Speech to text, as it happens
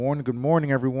Good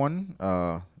morning, everyone.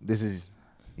 This is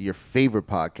your favorite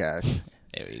podcast.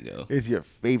 There you go. It's your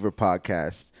favorite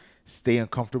podcast. Stay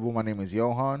uncomfortable. My name is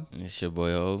Johan, It's your boy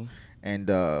O. and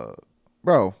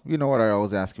bro, you know what I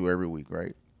always ask you every week,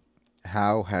 right?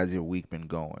 How has your week been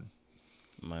going?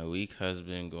 My week has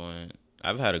been going.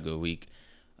 I've had a good week.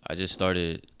 I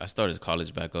started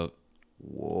college back up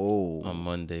on Whoa.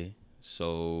 Monday.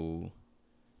 So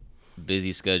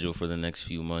busy schedule for the next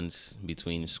few months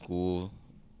between school,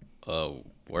 uh,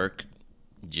 work,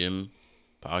 gym,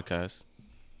 podcast,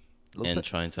 Looks and like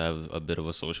trying to have a bit of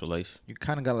a social life. you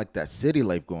kind of got like that city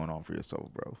life going on for yourself,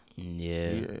 bro.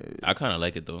 Yeah. Yeah. I kind of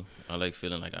like it though. I like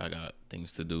feeling like I got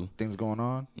things to do. Things going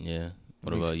on. Yeah.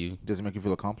 What Makes- about you? Does it make you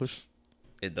feel accomplished?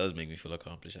 It does make me feel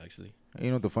accomplished actually. You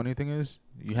know what the funny thing is?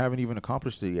 You haven't even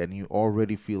accomplished it yet, and you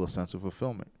already feel a sense of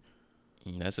fulfillment.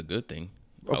 That's a good thing.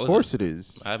 Of course it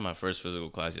is. I had my first physical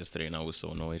class yesterday, and I was so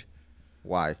annoyed.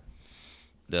 Why?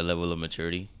 The level of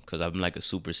maturity, because I'm like a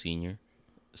super senior,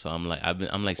 so I'm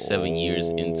like 7 years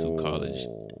into college.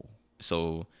 Oh.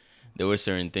 So there were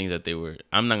certain things that they were.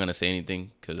 I'm not gonna say anything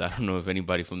because I don't know if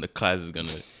anybody from the class is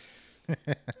gonna.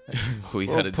 We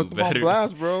Bro, gotta do put them better. on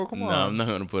blast, bro. Come No, on. I'm not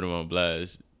gonna put them on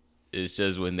blast. It's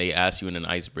just when they ask you in an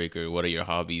icebreaker, what are your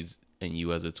hobbies, and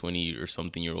you as a 20 or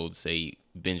something year old say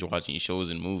binge watching shows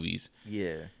and movies.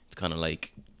 Yeah. It's kind of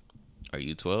like, are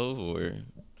you 12 or?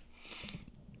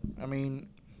 I mean,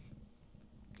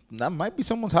 that might be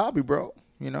someone's hobby, bro.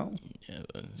 You know? Yeah,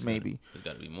 but Maybe. There's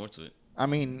got to be more to it. I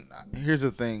mean, here's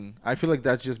the thing. I feel like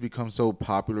that's just become so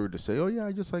popular to say, "Oh yeah,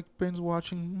 I just like binge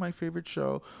watching my favorite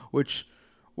show," which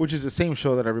is the same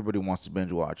show that everybody wants to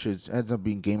binge watch. It ends up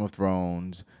being Game of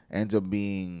Thrones, ends up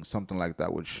being something like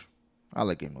that, which I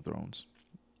like Game of Thrones.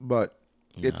 But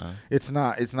Nah. it's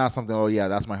not something, "Oh yeah,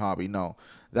 that's my hobby." No.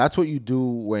 That's what you do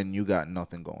when you got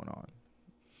nothing going on.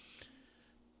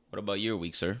 What about your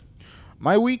week, sir?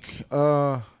 My week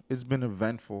it's been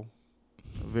eventful.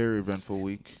 A very eventful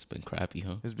week. It's been crappy,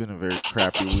 huh? It's been a very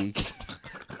crappy week.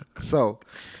 So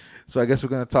I guess we're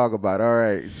gonna talk about it. All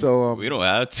right. So We don't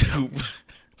have to.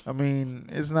 I mean,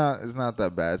 it's not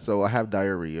that bad. So I have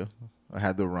diarrhea. I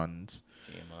had the runs.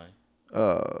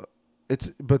 TMI.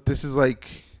 But this is like,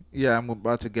 yeah, I'm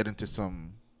about to get into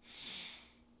some.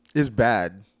 It's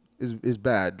bad. Is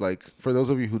bad. Like, for those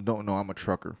of you who don't know, I'm a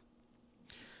trucker,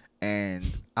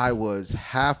 and I was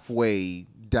halfway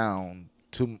down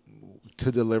to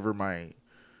deliver my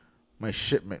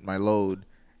shipment, my load,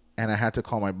 and I had to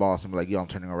call my boss and be like, "Yo, I'm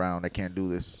turning around. I can't do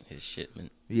this." His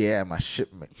shipment. Yeah, my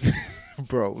shipment.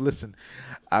 Bro, listen.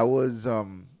 I was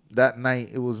that night,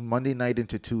 it was Monday night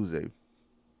into Tuesday.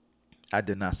 I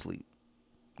did not sleep.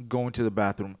 Going to the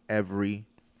bathroom every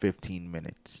 15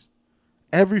 minutes.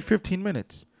 Every 15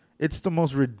 minutes. It's the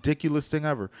most ridiculous thing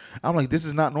ever. I'm like, this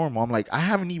is not normal. I'm like, I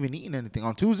haven't even eaten anything.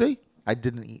 On Tuesday, I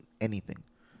didn't eat anything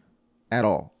at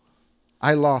all.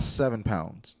 I lost 7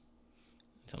 pounds.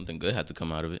 Something good had to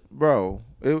come out of it. Bro,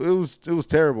 it was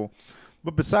terrible.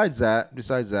 But besides that,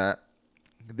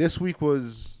 this week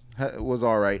was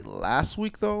all right. Last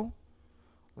week though,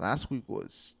 last week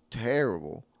was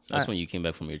terrible. That's when you came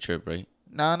back from your trip, right?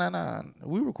 Nah.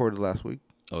 We recorded last week.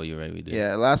 Oh, you're right. We did.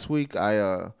 Yeah, last week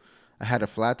I had a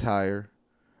flat tire.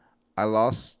 I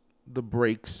lost the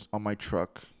brakes on my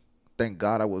truck. Thank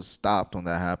God I was stopped when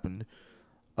that happened.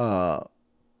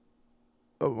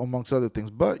 Amongst other things.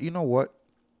 But you know what?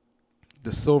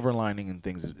 The silver lining in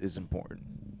things is important.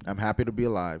 I'm happy to be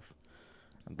alive.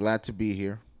 I'm glad to be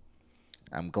here.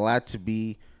 I'm glad to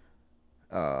be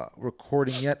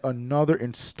recording yet another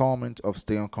installment of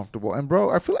Stay Uncomfortable. And bro,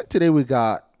 I feel like today we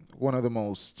got one of the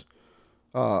most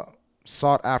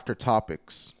sought after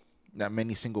topics that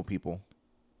many single people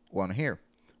want to hear,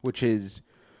 which is,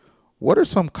 what are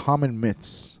some common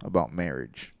myths about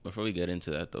marriage? Before we get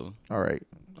into that, though, All right.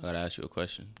 I gotta ask you a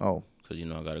question Oh, because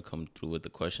I gotta come through with the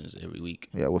questions every week.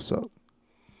 yeah. What's up?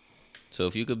 So,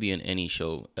 if you could be in any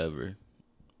show ever,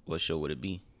 what show would it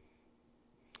be?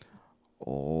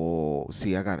 Oh,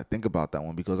 see, I got to think about that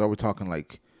one because I was talking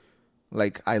like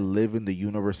I live in the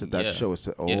universe that Yeah. show is.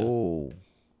 Yeah. Oh,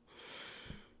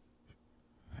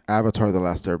 Avatar: The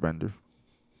Last Airbender.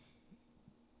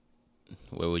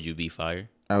 Where would you be? Fire?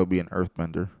 I would be an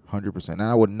Earthbender, 100%, and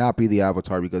I would not be the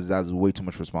Avatar because that's way too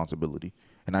much responsibility,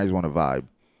 and I just want to vibe.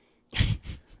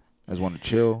 I just want to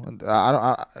chill, and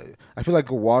I feel like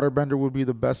a Waterbender would be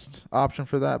the best option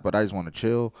for that, but I just want to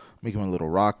chill, making my little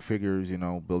rock figures,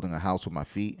 building a house with my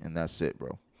feet, and that's it,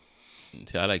 bro.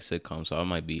 See, I like sitcoms, so I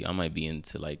might be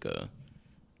into like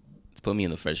put me in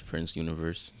the Fresh Prince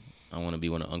universe. I want to be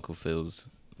one of Uncle Phil's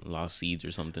lost seeds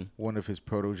or something. One of his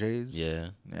proteges. Yeah.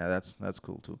 Yeah, that's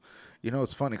cool too. You know,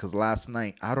 it's funny because last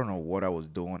night I don't know what I was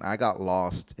doing. I got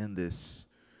lost in this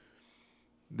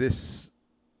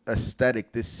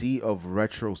aesthetic, this sea of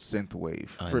retro synthwave.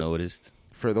 I noticed.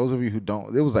 For those of you who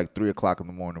don't, it was like 3:00 in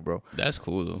the morning, bro. That's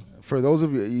cool though. For those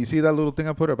of you, you see that little thing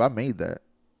I put up? I made that.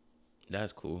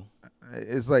 That's cool.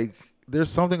 It's like there's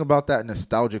something about that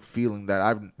nostalgic feeling that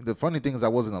I've. The funny thing is I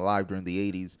wasn't alive during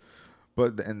the '80s,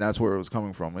 and that's where it was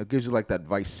coming from. It gives you like that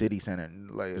Vice City center,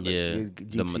 Yeah,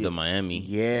 the Miami.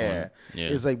 Yeah. Yeah.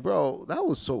 It's like, bro, that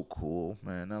was so cool,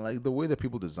 man. I like the way that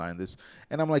people designed this,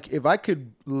 and I'm like, if I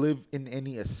could live in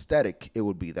any aesthetic, it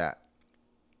would be that.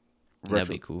 That'd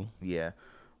be cool. Yeah,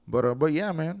 but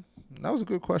yeah, man, that was a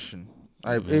good question.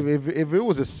 If it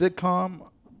was a sitcom,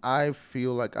 I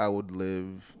feel like I would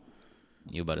live.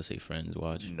 You about to say Friends?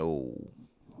 Watch. No,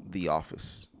 The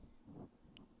Office.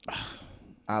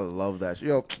 I love that.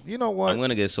 Yo, you know what? I'm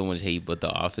gonna get so much hate, but The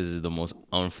Office is the most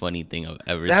unfunny thing I've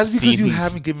ever That's seen. because you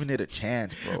haven't given it a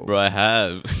chance, bro. Bro, I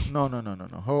have. No.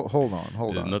 Hold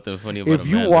on. There's nothing funny about If a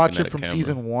you man watch looking it at a from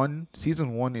camera.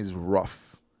 season one is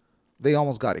rough. They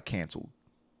almost got it canceled.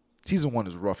 Season 1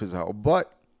 is rough as hell,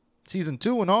 but season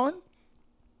 2 and on,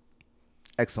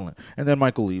 excellent. And then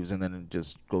Michael leaves, and then it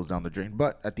just goes down the drain.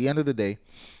 But at the end of the day,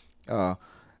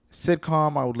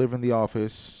 sitcom, I would live in The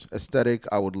Office. Aesthetic,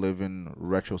 I would live in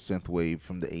retro synthwave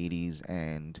from the 80s.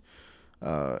 And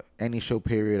any show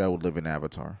period, I would live in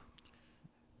Avatar.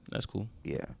 That's cool.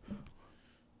 Yeah.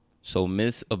 So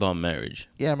myths about marriage.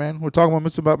 Yeah, man. We're talking about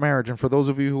myths about marriage. And for those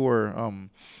of you who are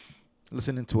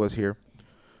listening to us here,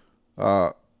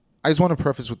 I just want to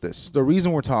preface with this. The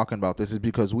reason we're talking about this is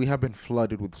because we have been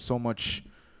flooded with so much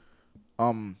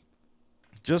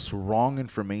just wrong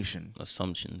information.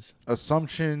 Assumptions,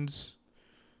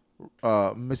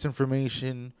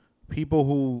 misinformation, people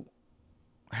who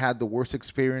had the worst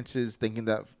experiences thinking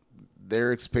that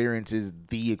their experience is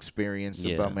the experience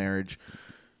about marriage.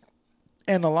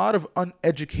 And a lot of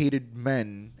uneducated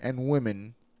men and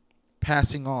women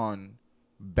passing on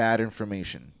bad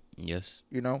information. Yes.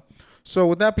 You know? So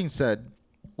with that being said,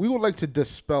 we would like to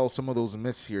dispel some of those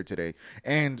myths here today.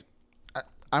 And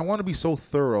I want to be so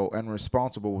thorough and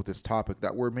responsible with this topic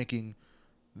that we're making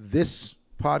this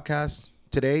podcast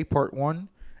today, part 1,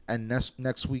 and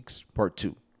next week's part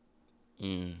 2.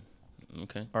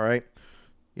 Okay. All right?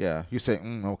 Yeah. You say,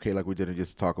 okay, like we didn't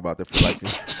just talk about that for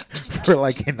like, for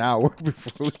like an hour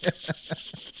before we...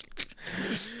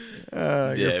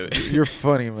 You're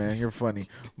funny, man. You're funny.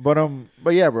 But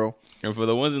yeah, bro. And for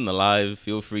the ones in the live,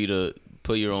 feel free to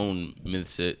put your own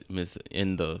myths in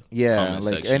the comment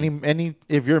like section. any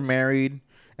if you're married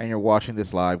and you're watching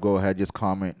this live, go ahead, just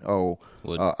comment.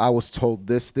 I was told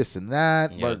this, and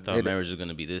that. Yeah, but I thought marriage was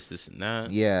gonna be this, and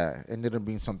that. Yeah, it ended up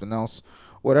being something else.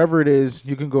 Whatever it is,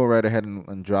 you can go right ahead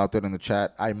and drop that in the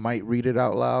chat. I might read it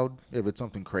out loud if it's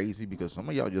something crazy, because some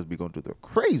of y'all just be going through the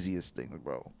craziest things,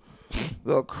 bro.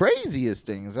 The craziest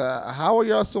things. How are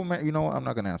y'all so mad? You know what? I'm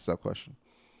not gonna ask that question.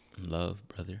 Love,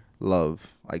 brother.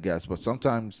 Love, I guess. But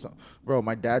sometimes, bro,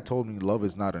 my dad told me love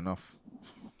is not enough.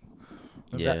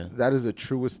 Yeah. That is the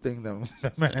truest thing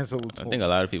that man has ever told. I think a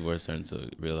lot of people are starting to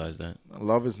realize that.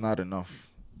 Love is not enough.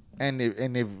 And if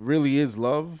it really is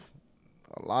love,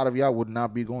 a lot of y'all would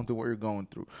not be going through what you're going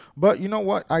through. But you know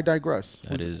what? I digress.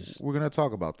 We're going to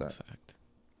talk about that. Fact.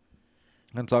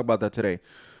 I'm going to talk about that today.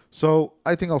 So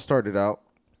I think I'll start it out.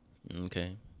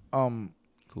 Okay.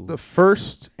 Cool. The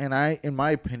first, and in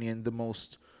my opinion, the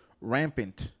most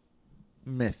rampant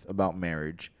myth about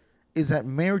marriage is that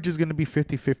marriage is going to be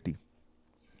 50-50.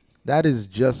 That is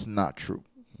just not true.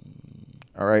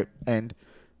 All right? And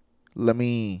let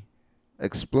me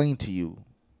explain to you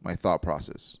my thought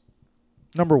process.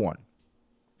 Number 1,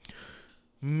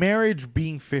 marriage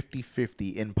being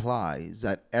 50-50 implies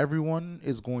that everyone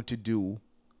is going to do,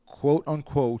 quote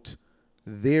unquote,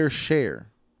 their share.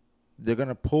 They're going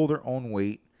to pull their own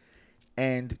weight.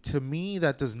 And to me,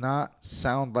 that does not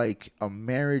sound like a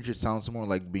marriage. It sounds more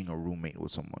like being a roommate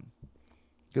with someone.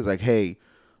 Because like, hey,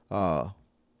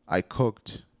 I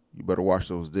cooked. You better wash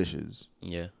those dishes.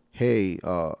 Yeah. Hey,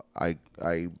 I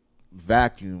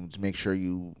vacuumed. Make sure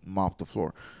you mop the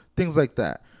floor. Things like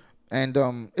that. And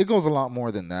it goes a lot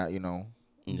more than that, you know.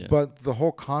 Yeah. But the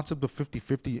whole concept of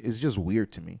 50-50 is just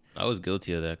weird to me. I was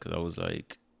guilty of that because I was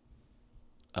like,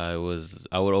 I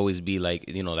would always be like,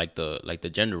 you know, like the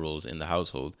gender roles in the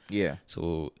household. Yeah.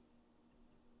 So,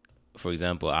 for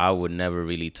example, I would never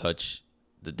really touch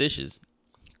the dishes.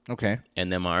 Okay.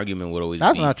 And then my argument would always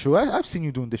That's not true. I've seen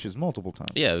you doing dishes multiple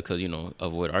times. Yeah, because, you know,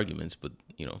 avoid arguments, but,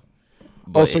 you know.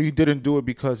 So you didn't do it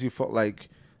because you felt like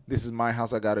this is my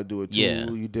house, I got to do it too. Yeah.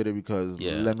 You did it because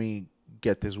let me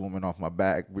get this woman off my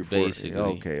back before.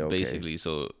 Okay. Basically.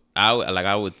 So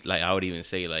I would even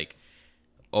say like,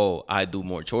 oh, I do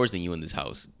more chores than you in this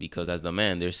house because as the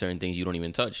man, there's certain things you don't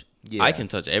even touch. Yeah. I can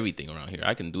touch everything around here.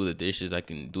 I can do the dishes. I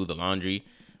can do the laundry,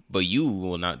 but you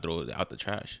will not throw it out the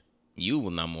trash. You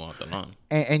will not mow out the lawn.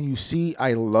 And you see,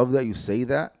 I love that you say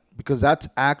that because that's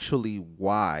actually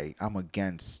why I'm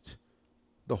against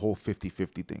the whole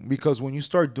 50-50 thing. Because when you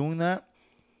start doing that,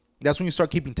 that's when you start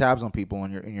keeping tabs on people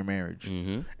in your marriage.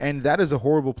 Mm-hmm. And that is a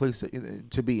horrible place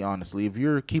to be, honestly. If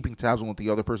you're keeping tabs on what the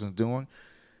other person's doing,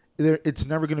 it's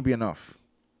never going to be enough.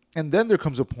 And then there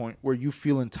comes a point where you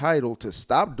feel entitled to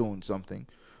stop doing something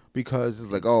because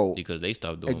it's like, oh, because they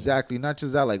stopped doing exactly. Not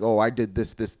just that, like, oh, I did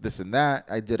this, and that.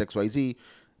 I did XYZ.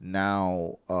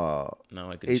 Now,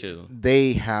 now I can chill.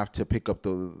 They have to pick up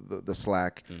the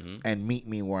slack Mm-hmm. and meet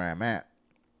me where I'm at.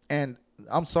 And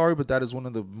I'm sorry, but that is one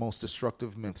of the most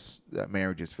destructive myths that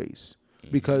marriages face.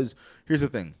 Mm-hmm. Because here's the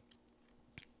thing.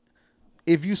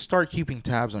 If you start keeping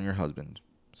tabs on your husband,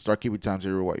 start keeping tabs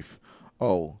on your wife.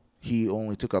 Oh, he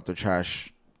only took out the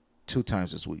trash 2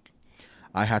 times this week.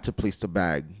 I had to place the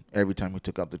bag every time he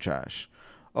took out the trash.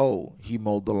 Oh, he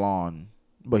mowed the lawn,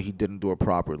 but he didn't do it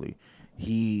properly.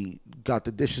 He got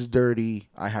the dishes dirty.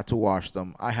 I had to wash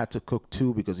them. I had to cook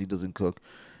too because he doesn't cook.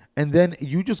 And then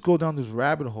you just go down this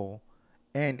rabbit hole,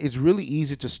 and it's really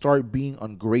easy to start being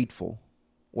ungrateful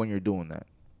when you're doing that.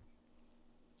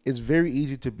 It's very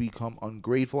easy to become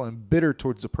ungrateful and bitter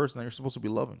towards the person that you're supposed to be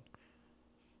loving.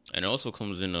 And it also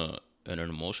comes in an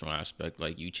emotional aspect.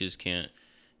 Like you just can't.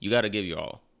 You got to give your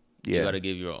all. Yeah. You got to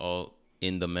give your all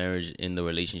in the marriage, in the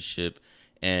relationship,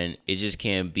 and it just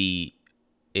can't be.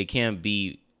 It can't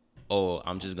be. Oh,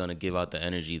 I'm just gonna give out the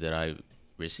energy that I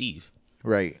receive.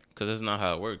 Right. Because that's not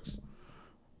how it works.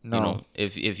 No. You know,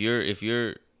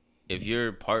 if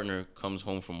your partner comes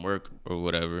home from work or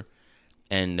whatever,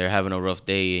 and they're having a rough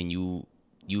day, and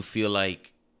you feel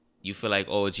like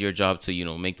oh, it's your job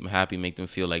to make them happy, make them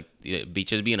feel like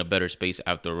just be in a better space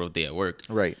after a rough day at work.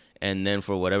 Right. And then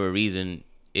for whatever reason,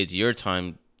 it's your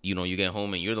time. You get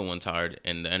home and you're the one tired,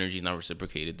 and the energy is not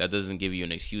reciprocated. That doesn't give you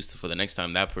an excuse for the next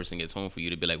time that person gets home for you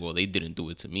to be like, well, they didn't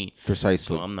do it to me.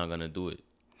 Precisely. So I'm not gonna do it.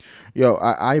 Yo,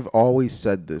 I've always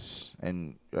said this,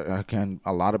 and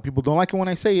a lot of people don't like it when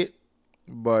I say it,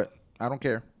 but I don't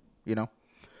care.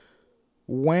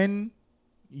 When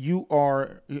you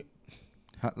are,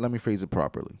 let me phrase it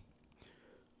properly.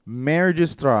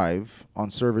 Marriages thrive on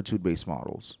servitude-based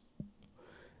models.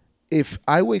 If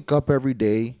I wake up every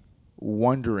day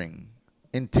wondering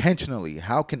intentionally,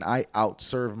 how can I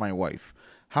outserve my wife?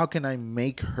 How can I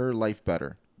make her life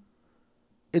better?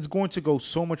 It's going to go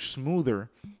so much smoother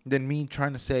than me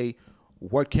trying to say,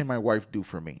 what can my wife do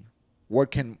for me?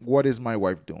 What is my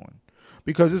wife doing?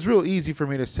 Because it's real easy for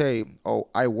me to say, oh,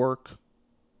 I work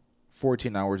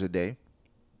 14 hours a day.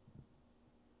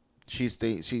 She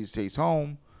stays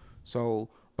home. So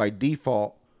by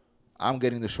default, I'm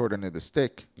getting the short end of the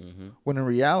stick. Mm-hmm. When in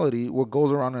reality, what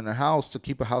goes around in a house to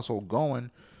keep a household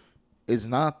going is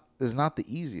not the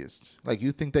easiest. Like,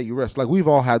 you think that you rest. Like, we've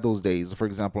all had those days, for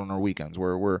example, on our weekends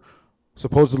where we're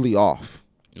supposedly off.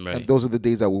 Right. And those are the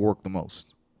days that we work the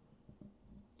most.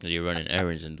 You're running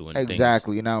errands and doing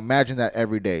exactly. things. Now imagine that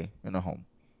every day in a home.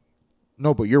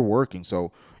 No, but you're working,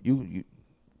 so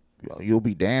you'll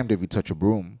be damned if you touch a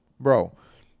broom, bro.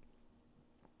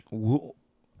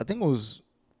 I think it was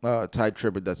Ty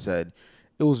Tribbett that said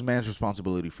it was man's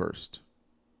responsibility first.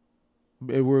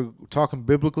 If we're talking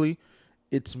biblically,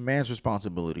 it's man's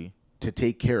responsibility to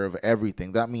take care of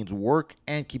everything. That means work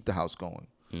and keep the house going.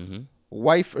 Mm-hmm.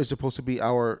 Wife is supposed to be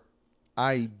our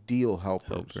ideal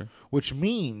helper, which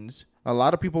means a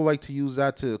lot of people like to use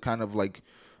that to kind of like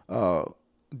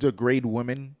degrade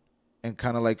women and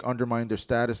kind of like undermine their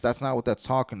status. That's not what that's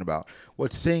talking about.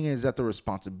 What's saying is that the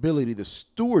responsibility, the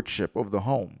stewardship of the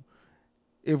home,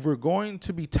 if we're going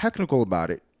to be technical about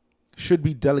it, should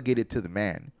be delegated to the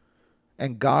man.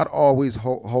 And God always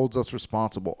holds us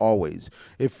responsible, always.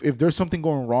 If there's something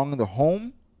going wrong in the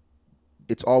home,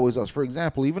 it's always us. For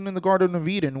example, even in the Garden of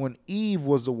Eden, when Eve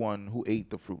was the one who ate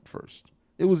the fruit first,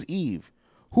 it was Eve.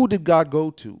 Who did God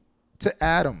go to? To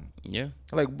Adam. Yeah.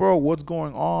 Like, bro, what's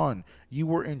going on? You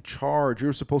were in charge. You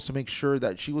were supposed to make sure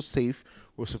that she was safe.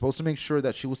 We're supposed to make sure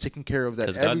that she was taken care of.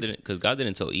 Because God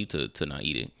didn't tell Eve to not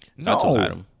eat it. God told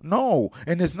Adam. No,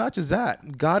 and it's not just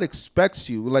that. God expects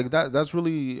you. Like that. That's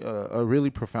really a really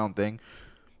profound thing.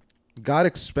 God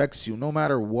expects you, no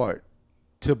matter what,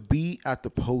 to be at the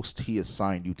post He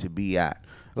assigned you to be at.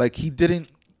 Like, He didn't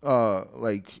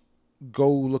like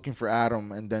go looking for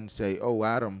Adam and then say, "Oh,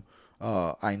 Adam,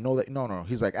 I know that no.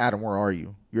 He's like, Adam, where are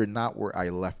you? You're not where I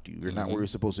left you. You're not where Mm-hmm. you're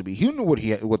supposed to be. He knew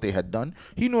what they had done.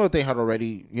 He knew that they had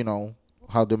already,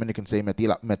 how Dominicans say mete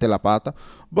la pata.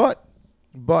 But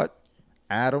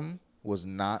Adam was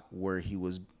not where he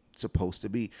was supposed to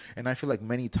be. And I feel like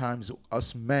many times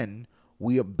us men,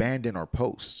 we abandon our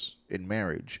posts in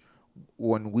marriage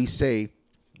when we say,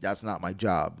 that's not my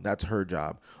job. That's her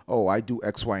job. Oh, I do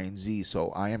X, Y, and Z, so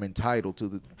I am entitled to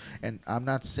the. And I'm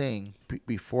not saying,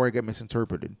 before I get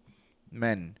misinterpreted,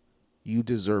 men, you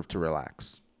deserve to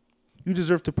relax. You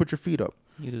deserve to put your feet up.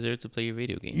 You deserve to play your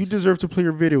video You games. deserve to play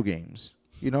your video games.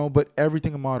 But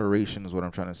everything in moderation is what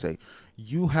I'm trying to say.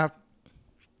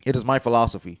 It is my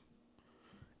philosophy.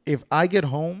 If I get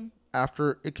home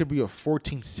after, it could be a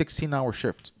 14, 16-hour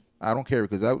shift. I don't care,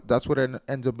 because that's what it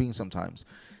ends up being sometimes.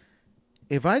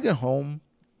 If I get home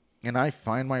and I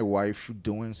find my wife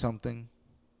doing something,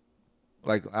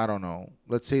 like, I don't know,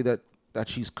 let's say that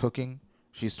she's cooking,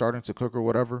 she's starting to cook or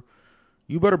whatever,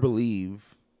 you better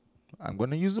believe I'm going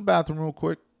to use the bathroom real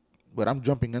quick, but I'm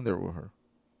jumping in there with her.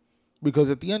 Because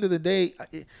at the end of the day,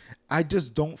 I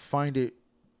just don't find it,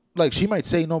 like, she might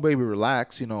say, no, baby,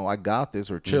 relax, I got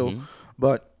this, or chill,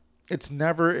 but it's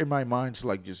never in my mind to,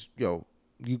 like, just, yo,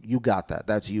 you got that.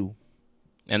 That's you.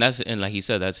 And like he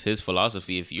said, that's his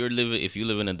philosophy. If you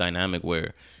live in a dynamic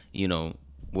where,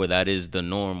 where that is the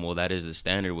norm, or that is the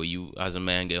standard, where you as a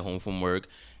man get home from work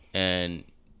and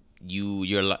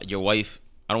your wife,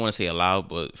 I don't want to say allowed,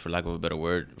 but for lack of a better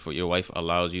word, for your wife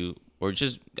allows you, or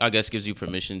just, I guess, gives you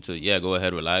permission to, go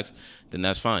ahead, relax, then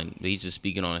that's fine. But he's just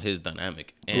speaking on his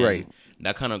dynamic. And Right.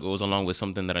 that kind of goes along with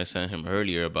something that I sent him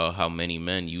earlier about how many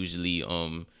men usually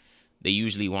want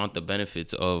the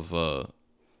benefits of a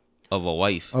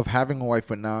wife, Of having a wife,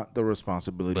 but not the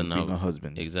responsibility but of not being a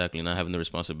husband. exactly, not having the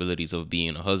responsibilities of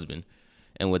being a husband.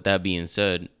 And with that being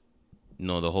said,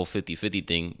 the whole 50-50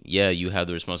 thing, you have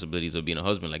the responsibilities of being a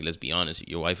husband. Like, let's be honest,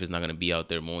 your wife is not going to be out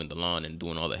there mowing the lawn and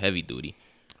doing all the heavy duty.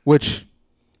 Which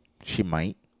she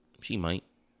might, She might,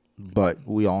 but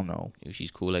we all know. if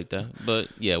she's cool like that. But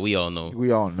yeah, we all know.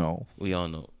 We all know. We all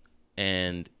know.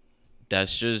 And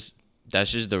that's just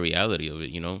the reality of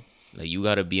it, Like, you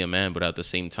got to be a man, but at the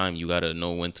same time, you got to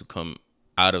know when to come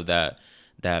out of that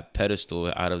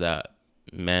pedestal, out of that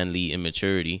manly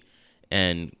immaturity,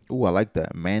 and Ooh, I like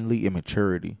that. Manly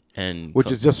immaturity. and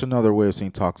Which is just another way of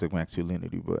saying toxic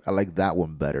masculinity, but I like that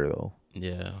one better, though.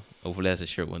 yeah, hopefully that's a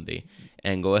shirt one day.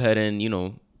 And go ahead and,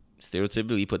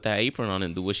 stereotypically put that apron on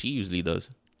and do what she usually does.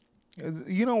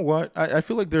 You know what? I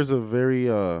feel like there's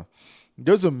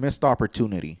there's a missed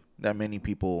opportunity that many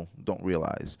people don't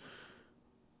realize.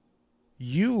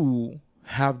 You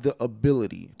have the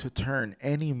ability to turn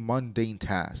any mundane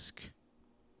task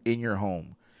in your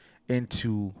home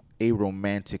into a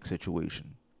romantic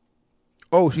situation.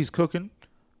 Oh, she's cooking.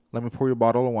 Let me pour you a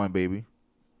bottle of wine, baby.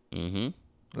 Mm-hmm.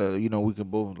 We can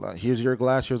both, like, here's your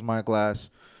glass, here's my glass.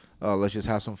 Let's just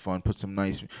have some fun. Put some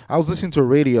nice. I was listening to a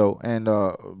radio, and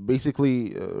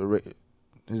basically,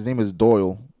 his name is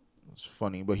Doyle. It's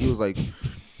funny, but he was like,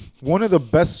 one of the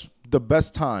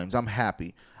best times. I'm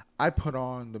happy. I put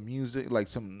on the music, like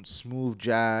some smooth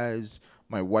jazz.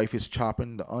 My wife is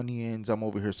chopping the onions. I'm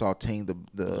over here sauteing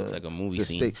the Looks like a movie the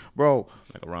scene. steak, bro.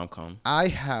 Like a rom-com. I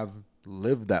have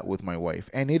lived that with my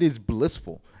wife, and it is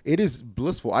blissful. It is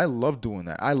blissful. I love doing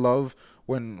that. I love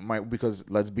because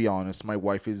let's be honest, my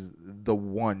wife is the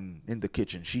one in the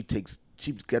kitchen. She gets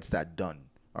that done.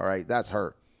 All right, that's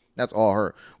her. That's all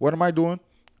her. What am I doing?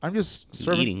 I'm just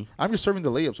serving. Eating. I'm just serving the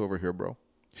layups over here, bro.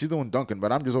 She's doing Dunkin',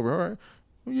 but I'm just over here. All right,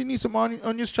 you need some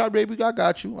onions chopped, baby? I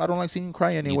got you. I don't like seeing you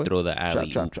cry anyway. You throw the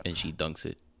alley chop. and she dunks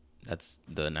it. That's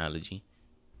the analogy.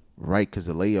 Right, because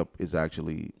the layup is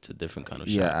actually. It's a different kind of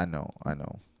Yeah, shot. I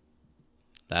know.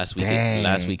 Last week, Dang.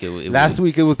 last week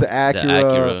it was the Acura,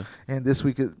 Acura. and this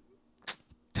week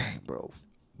dang, bro.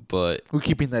 But We're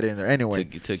keeping that in there anyway.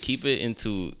 to keep it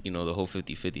into the whole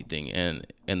 50-50 thing,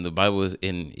 and the Bible is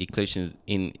in Ecclesiastes,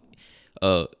 in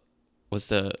what's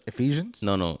the Ephesians,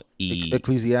 no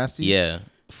Ecclesiastes, yeah,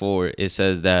 4, it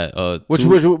says that Which,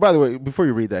 by the way, before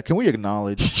you read that, can we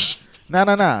acknowledge?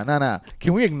 Nah.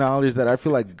 Can we acknowledge that? I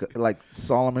feel like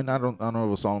Solomon. I don't know if it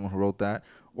was Solomon who wrote that,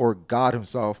 or God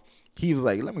himself. He was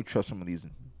like, let me trip some of these.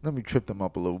 Let me trip them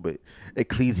up a little bit.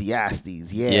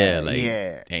 Ecclesiastes, yeah.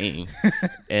 dang.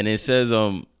 And it says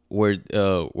where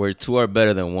two are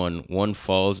better than one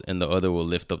falls and the other will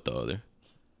lift up the other.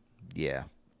 Yeah.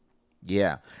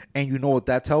 And you know what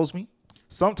that tells me?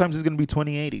 Sometimes it's gonna be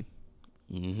 20-80.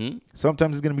 Mm-hmm.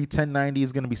 Sometimes it's going to be 10-90.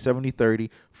 It's going to be 70-30,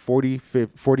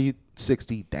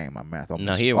 40-60. Damn, my math Now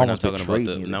almost here we're not almost talking about betrayed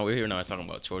the. me there. Now we're here not talking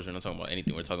about chores. We're not talking about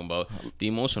anything. We're talking about the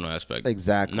emotional aspect.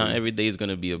 Exactly. Not every day is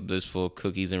gonna be a blissful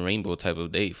cookies and rainbow type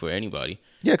of day for anybody.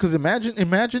 Yeah, because imagine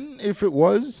if it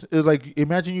was like,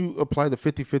 imagine you apply the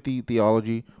 50-50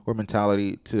 theology or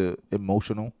mentality to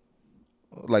emotional,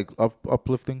 like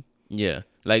uplifting. Yeah,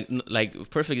 like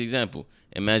perfect example.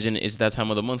 Imagine it's that time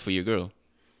of the month for your girl,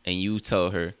 and you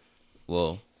tell her,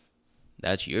 "Well,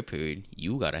 that's your period.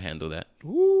 You gotta handle that."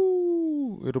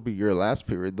 Ooh, it'll be your last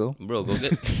period though. Bro, go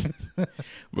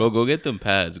get them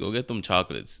pads. Go get them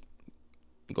chocolates.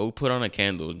 Go put on a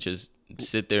candle. Just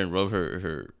sit there and rub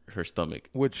her stomach.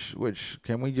 Which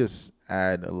can we just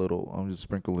add a little? I'm just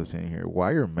sprinkle this in here.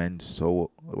 Why are men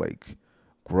so like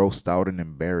grossed out and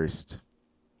embarrassed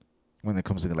when it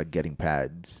comes to like getting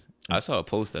pads? I saw a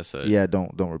post that said, Yeah,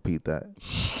 don't repeat that.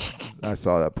 I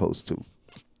saw that post too.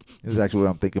 This is actually what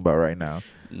I'm thinking about right now.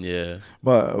 "Yeah,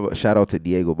 But shout out to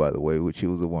Diego, by the way, which he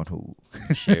was the one who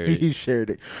shared it." he shared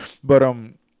it. But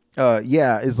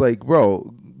yeah, it's like,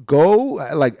 bro, go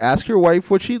like ask your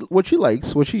wife what she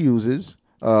likes, what she uses,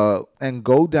 and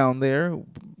go down there.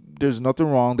 There's nothing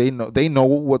wrong. They know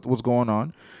what's going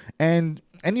on, and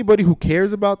anybody who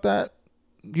cares about that,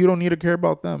 you don't need to care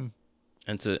about them.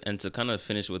 And to kind of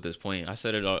finish with this point, I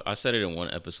said it in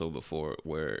one episode before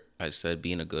where I said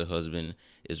being a good husband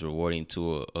is rewarding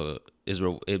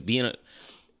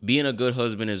being a good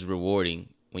husband is rewarding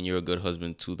when you're a good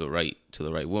husband to the right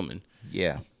woman.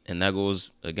 Yeah. And that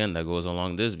goes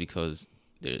along this because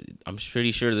I'm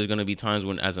pretty sure there's gonna be times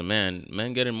when, as a man,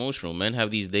 men get emotional. Men have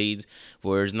these days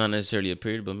where it's not necessarily a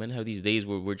period, but men have these days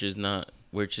where we're just not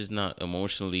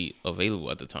emotionally available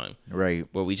at the time. Right.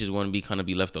 Where we just want to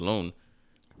be left alone.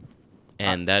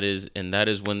 And that is when the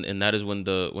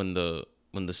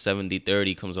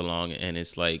 70-30 comes along, and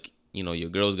it's like, your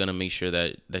girl's gonna make sure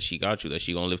that she got you, that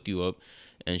she gonna lift you up,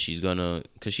 and she's gonna,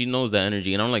 because she knows that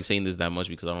energy. And I don't like saying this that much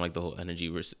because I don't like the whole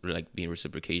energy like being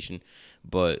reciprocation,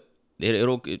 but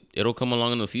it'll come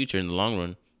along in the future, in the long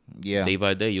run. Yeah. Day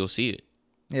by day, you'll see it.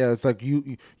 Yeah, it's like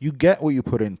you get what you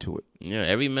put into it. Yeah,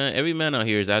 every man out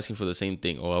here is asking for the same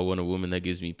thing. Oh, I want a woman that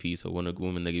gives me peace. I want a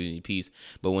woman that gives me peace.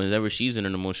 But whenever she's in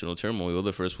an emotional turmoil, you're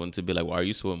the first one to be like, why are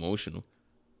you so emotional?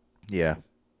 Yeah.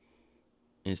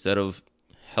 Instead of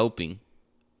helping.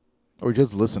 Or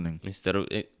just listening. Instead of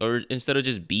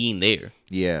just being there.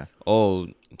 Yeah. Oh,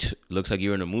 looks like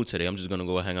you're in a mood today. I'm just going to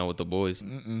go hang out with the boys.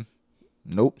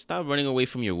 Nope. Stop running away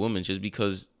from your woman just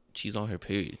because she's on her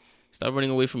period. Stop running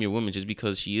away from your woman just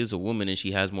because she is a woman and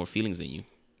she has more feelings than you.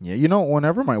 Yeah,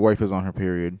 whenever my wife is on her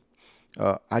period,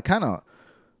 I kind of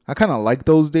like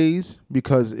those days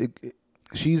because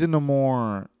she's in a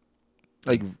more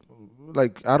like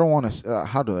I don't want to.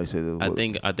 How do I say this? I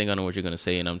think I know what you're gonna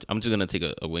say, and I'm just gonna take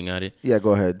a wing at it. Yeah,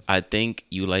 go ahead. I think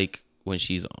you like when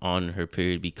she's on her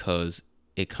period because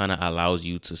it kind of allows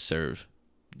you to serve.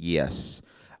 Yes,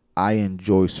 I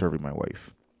enjoy serving my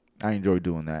wife. I enjoy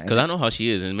doing that because I know how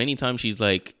she is, and many times she's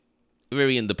like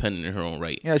very independent in her own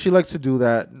right. Yeah, she likes to do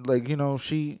that. Like,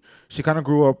 she kind of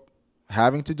grew up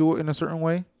having to do it in a certain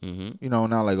way. Mm-hmm.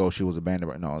 Not like, oh, she was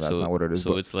abandoned. No, that's not what it is.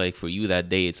 So it's like for you that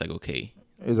day, it's like, okay,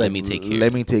 let me take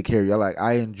care of you. Like,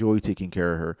 I enjoy taking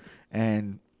care of her,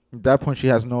 and at that point she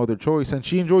has no other choice, and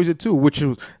she enjoys it too.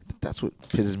 That's what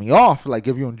pisses me off. Like,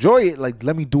 if you enjoy it, like,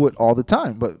 let me do it all the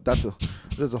time. But that's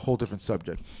a whole different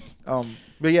subject.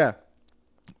 But yeah.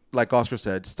 Like Oscar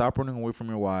said, stop running away from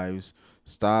your wives.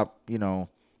 Stop,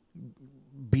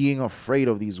 being afraid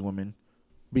of these women,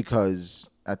 because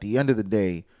at the end of the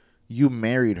day, you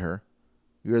married her.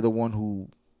 You're the one who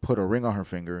put a ring on her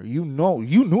finger. You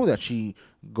knew that she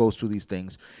goes through these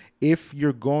things. If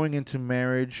you're going into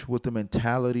marriage with the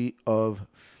mentality of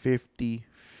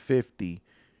 50-50,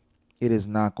 it is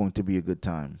not going to be a good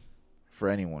time for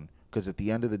anyone, because at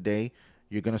the end of the day,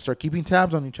 you're going to start keeping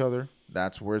tabs on each other.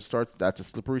 That's where it starts. That's a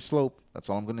slippery slope. That's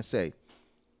all I'm going to say.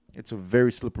 It's a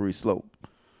very slippery slope.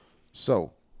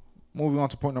 So, moving on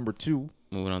to point number 2.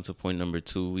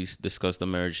 We discussed the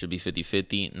marriage should be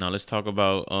 50-50. Now let's talk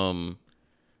about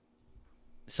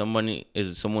someone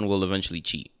will eventually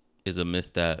cheat. Is a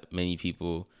myth that many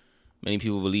people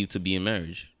believe to be in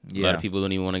marriage. Yeah. A lot of people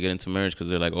don't even want to get into marriage because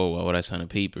they're like, oh, why would I sign a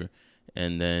paper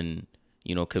and then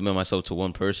commit myself to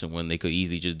one person when they could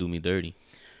easily just do me dirty?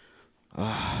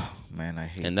 Oh, man, I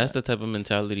hate. And that's the type of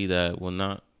mentality that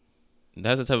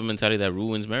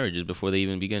ruins marriages before they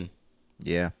even begin.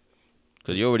 Yeah.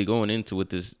 Because you're already going into with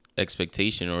this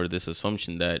expectation or this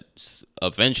assumption that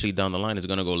eventually down the line is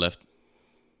going to go left.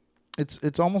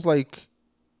 It's almost like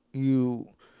you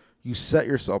set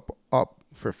yourself up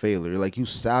for failure. Like you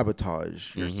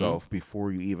sabotage yourself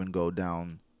before you even go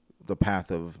down the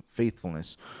path of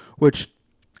faithfulness. Which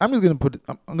I'm just gonna put.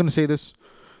 I'm gonna say this: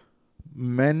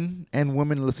 men and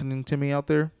women listening to me out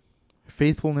there,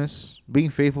 faithfulness, being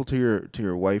faithful to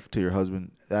your wife, to your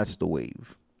husband, that's the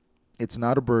wave. It's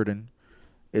not a burden.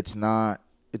 It's not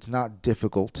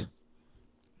difficult.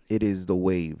 It is the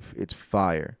wave. It's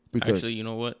fire. Because Actually, you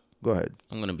know what? go ahead.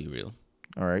 I'm gonna be real.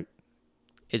 All right.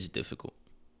 It's difficult.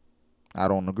 I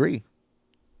don't agree.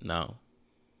 Now,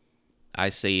 I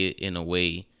say it in a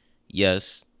way,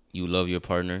 yes, you love your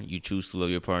partner. You choose to love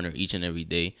your partner each and every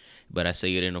day. But I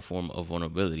say it in a form of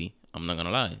vulnerability. I'm not going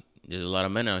to lie. There's a lot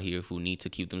of men out here who need to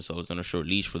keep themselves on a short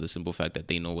leash for the simple fact that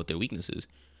they know what their weakness is.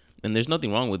 And there's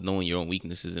nothing wrong with knowing your own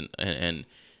weaknesses and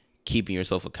keeping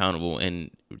yourself accountable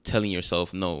and telling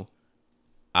yourself, no,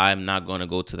 I'm not going to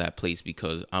go to that place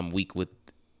because I'm weak with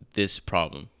this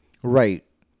problem. Right.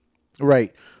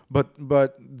 Right.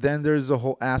 But then there's a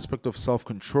whole aspect of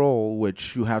self-control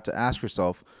which you have to ask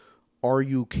yourself, are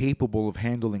you capable of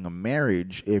handling a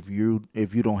marriage if you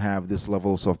don't have this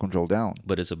level of self-control down?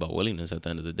 But it's about willingness at the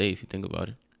end of the day, if you think about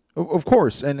it. Of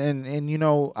course. And you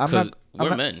know, Because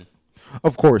we're men.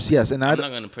 Of course, yes. And I'm not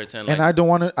going to pretend like... And I don't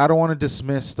want to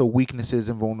dismiss the weaknesses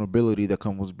and vulnerability that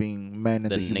come with being men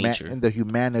and the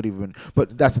humanity of it.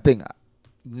 But that's the thing.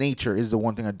 Nature is the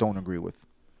one thing I don't agree with.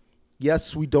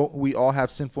 Yes, we all have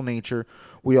sinful nature.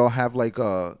 We all have like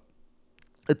a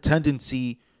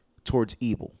tendency towards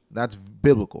evil. That's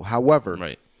biblical. However,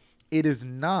 right. It is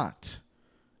not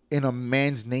in a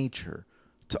man's nature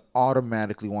to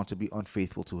automatically want to be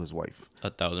unfaithful to his wife.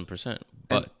 1,000%.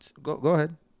 But go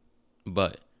ahead.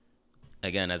 But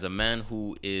again, as a man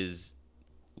who is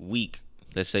weak,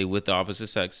 let's say with the opposite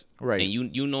sex, right, and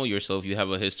you know yourself, you have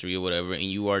a history or whatever, and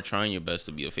you are trying your best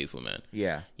to be a faithful man.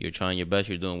 Yeah, you're trying your best,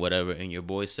 you're doing whatever, and your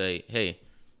boys say, "Hey,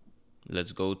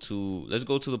 let's go to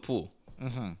the pool."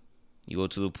 Mm-hmm. You go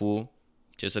to the pool,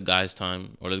 just a guy's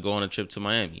time, or let's go on a trip to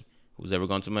Miami. Who's ever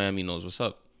gone to Miami knows what's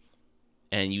up.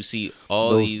 And you see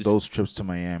those trips to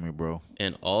Miami, bro,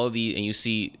 and you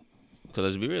see. Because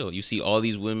let's be real, you see all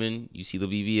these women, you see the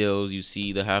BBLs, you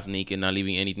see the half naked, not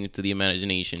leaving anything to the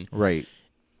imagination. Right.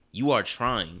 You are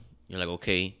trying. You're like,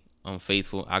 okay, I'm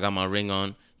faithful. I got my ring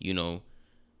on. You know,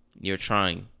 you're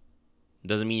trying.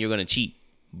 Doesn't mean you're going to cheat,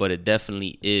 but it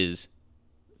definitely is.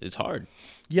 It's hard.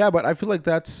 Yeah, but I feel like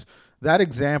that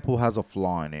example has a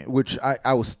flaw in it, which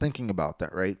I was thinking about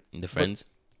that, right? The friends?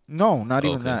 But, no, not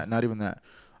even that. Not even that.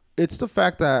 It's the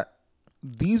fact that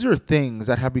these are things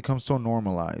that have become so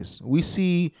normalized. We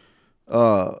see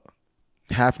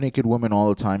half-naked women all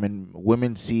the time, and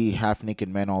women see half-naked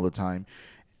men all the time.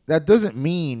 That doesn't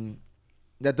mean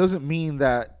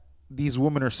that these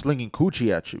women are slinging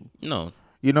coochie at you. No.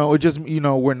 You know, it just, you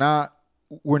know, we're not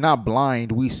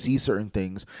blind. We see certain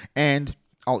things. And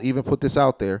I'll even put this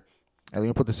out there.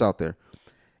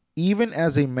 Even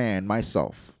as a man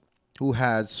myself who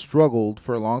has struggled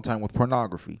for a long time with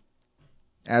pornography,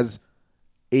 as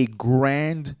a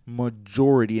grand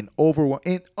majority, an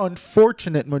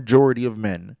unfortunate majority of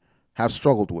men have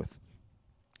struggled with.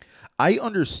 I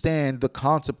understand the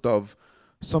concept of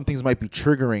some things might be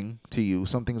triggering to you.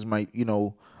 Some things might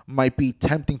be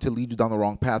tempting to lead you down the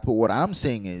wrong path. But what I'm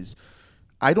saying is,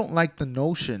 I don't like the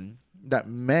notion that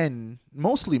men,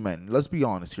 mostly men, let's be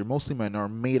honest here, mostly men are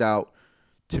made out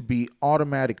to be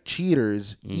automatic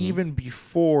cheaters even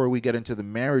before we get into the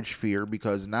marriage fear,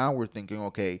 because now we're thinking,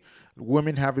 okay,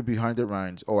 women have it behind their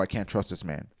minds. Oh, I can't trust this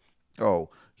man. Oh,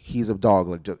 he's a dog,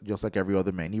 like just like every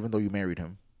other man, even though you married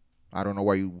him. I don't know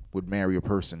why you would marry a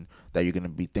person that you're going to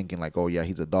be thinking like, oh yeah,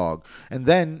 he's a dog. And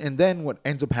then what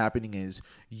ends up happening is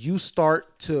you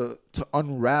start to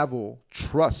unravel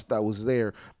trust that was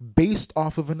there based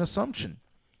off of an assumption.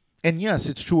 And yes,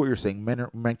 it's true what you're saying.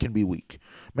 Men can be weak.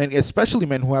 Men, especially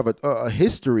men who have a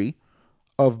history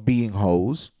of being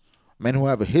hoes. Men who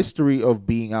have a history of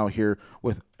being out here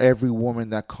with every woman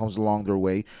that comes along their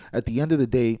way. At the end of the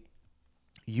day,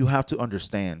 you have to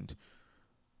understand,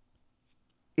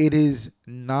 it is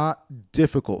not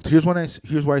difficult. Here's why I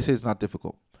say it's not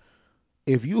difficult.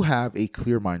 If you have a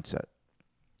clear mindset,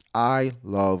 I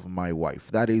love my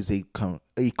wife. That is a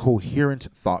coherent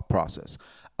thought process.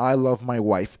 I love my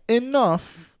wife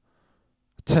enough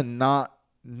to not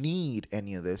need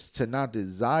any of this, to not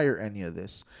desire any of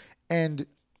this. And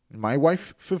my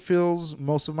wife fulfills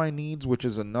most of my needs, which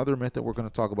is another myth that we're going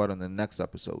to talk about in the next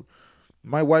episode.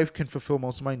 My wife can fulfill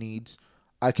most of my needs.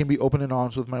 I can be open and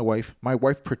honest with my wife. My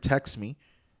wife protects me,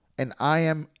 and I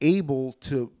am able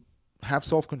to have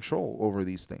self-control over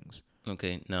these things.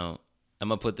 Okay, now I'm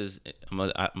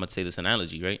gonna say this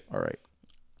analogy, right? All right.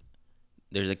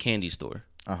 There's a candy store.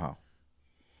 Uh-huh.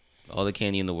 all the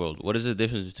candy in the world. What is the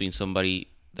difference between somebody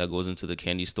that goes into the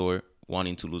candy store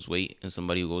wanting to lose weight and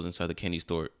somebody who goes inside the candy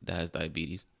store that has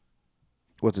diabetes?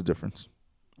 What's the difference?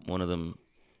 One of them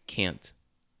can't.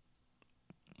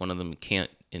 One of them can't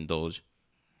indulge.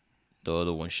 The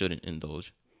other one shouldn't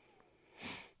indulge.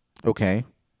 Okay.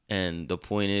 And the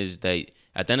point is that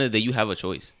at the end of the day, you have a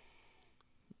choice.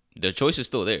 The choice is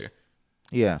still there.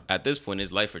 Yeah. At this point,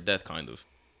 it's life or death, kind of.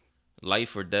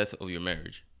 Life or death of your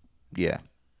marriage. Yeah.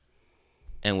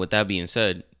 And with that being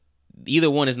said, either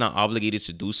one is not obligated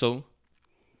to do so,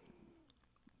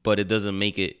 but it doesn't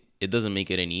make it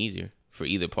any easier for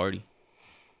either party.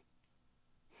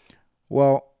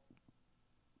 Well,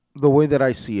 the way that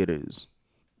I see it is,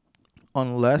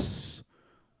 unless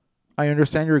I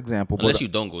understand your example, Unless you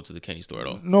don't go to the candy store at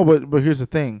all. no, but here's the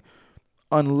thing: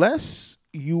 unless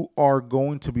you are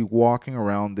going to be walking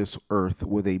around this earth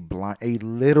with a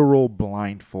literal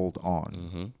blindfold on,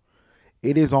 Mm-hmm.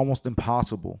 it is almost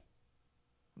impossible.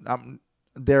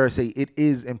 Dare I say, it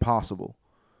is impossible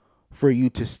for you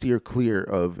to steer clear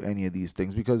of any of these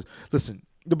things. Because listen,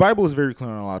 the Bible is very clear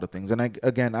on a lot of things, and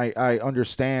I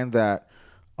understand that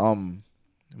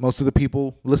most of the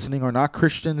people listening are not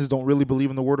Christians, don't really believe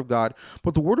in the Word of God.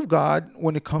 But the Word of God,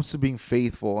 when it comes to being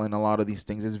faithful in a lot of these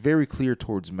things, is very clear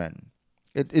towards men.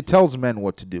 It tells men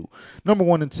what to do. Number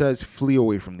one, it says flee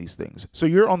away from these things. So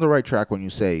you're on the right track when you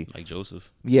say, Like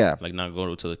Joseph. yeah, Like not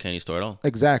go to the candy store at all.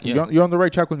 exactly. Yeah. You're on the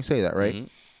right track when you say that, right?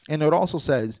 Mm-hmm. And it also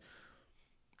says,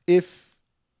 if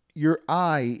your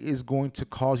eye is going to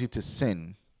cause you to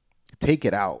sin, take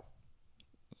it out.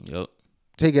 Yep.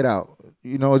 Take it out.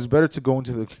 You know, it's better to go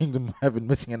into the kingdom of heaven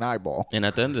missing an eyeball. And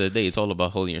at the end of the day, it's all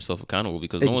about holding yourself accountable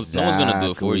because no one's gonna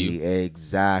do it for you.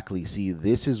 Exactly. See,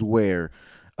 this is where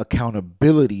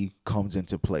accountability comes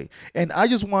into play. And I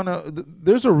just want to.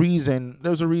 There's a reason.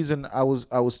 I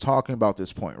was talking about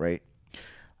this point, right?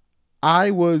 I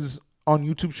was on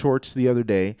YouTube Shorts the other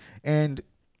day, and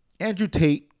Andrew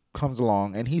Tate comes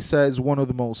along, and he says one of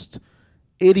the most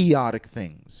idiotic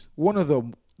things. One of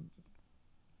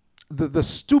the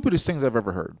stupidest things I've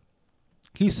ever heard.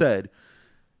 He said,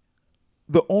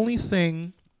 the only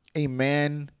thing a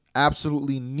man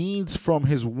absolutely needs from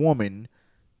his woman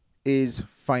is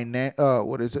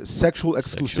sexual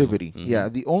exclusivity. Mm-hmm. Yeah,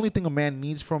 the only thing a man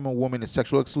needs from a woman is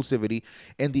sexual exclusivity,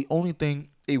 and the only thing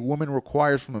a woman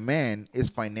requires from a man is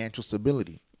financial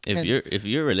stability. If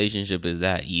your relationship is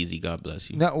that easy, God bless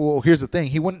you. Now, well, here's the thing.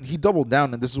 He doubled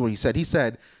down, and this is what he said. He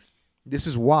said, this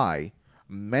is why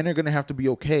men are going to have to be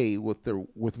okay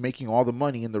with making all the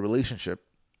money in the relationship,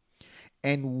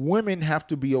 and women have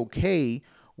to be okay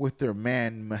with their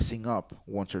man messing up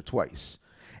once or twice.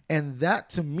 And that,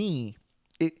 to me,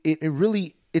 it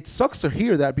really sucks to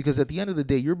hear that, because at the end of the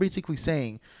day, you're basically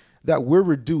saying that we're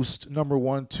reduced, number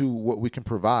one, to what we can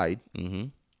provide. Mm-hmm.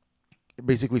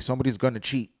 Basically, somebody's going to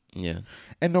cheat. Yeah.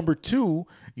 And number two,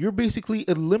 you're basically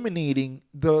eliminating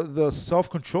the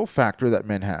self-control factor that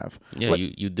men have. Yeah, Like,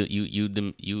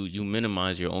 you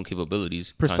minimize your own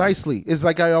capabilities. precisely. It's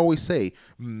like I always say,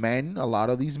 a lot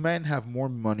of these men have more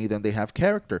money than they have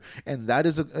character. And that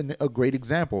is a great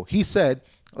example. He said,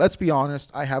 let's be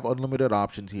honest, I have unlimited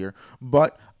options here,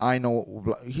 but I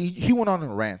know he went on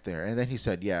a rant there, and then he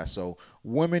said, yeah, so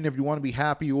women, if you want to be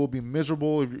happy, you will be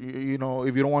miserable. If you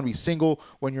don't want to be single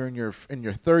when you're in your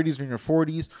 30s or in your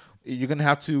 40s, you're gonna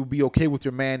have to be okay with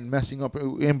your man messing up.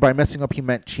 And by messing up, he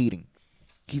meant cheating.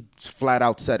 He flat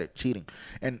out said it, cheating.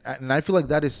 And I feel like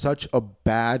that is such a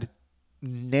bad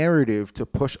narrative to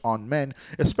push on men,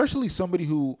 especially somebody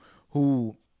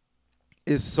who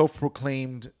is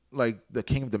self-proclaimed like the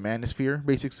king of the manosphere,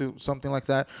 basically something like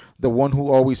that. The one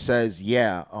who always says,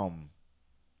 yeah,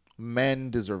 men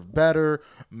deserve better,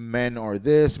 men are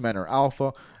this, men are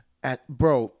alpha.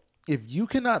 Bro, if you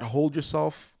cannot hold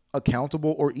yourself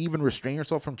accountable or even restrain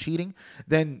yourself from cheating,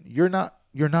 then you're not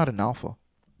an alpha.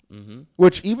 Mm-hmm.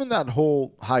 Which, even that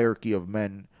whole hierarchy of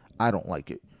men, I don't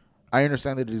like it. I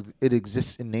understand that it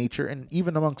exists in nature and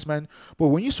even amongst men, but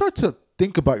when you start to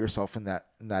think about yourself in that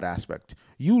aspect,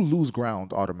 you lose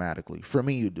ground automatically. For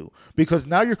me, you do, because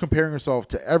now you're comparing yourself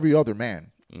to every other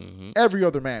man,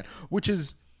 which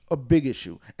is a big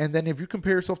issue. And then if you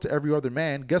compare yourself to every other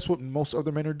man, guess what most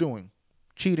other men are doing?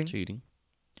 Cheating.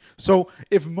 So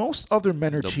if most other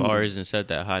men are cheating, the bar isn't set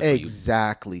that high for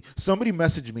exactly. Somebody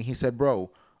messaged me. He said,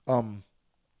 bro,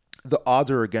 the odds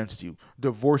are against you.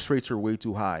 Divorce rates are way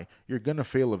too high. You're going to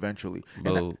fail eventually.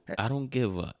 Bro, I don't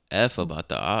give a F about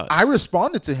the odds. I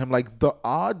responded to him like, the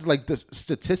odds, like the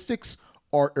statistics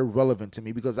are irrelevant to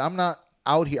me, because I'm not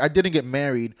out here. I didn't get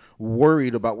married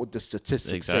worried about what the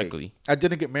statistics say. I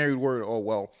didn't get married worried, oh,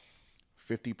 well,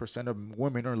 50% of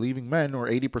women are leaving men, or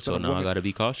 80% So of now I women. gotta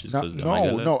be cautious No, because I might get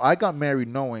no, left. no. I got married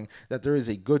knowing that there is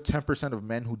a good 10% of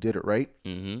men who did it right,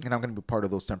 Mm-hmm. and I'm going to be part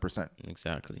of those 10%.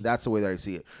 Exactly. That's the way that I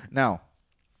see it. Now,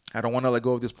 I don't want to let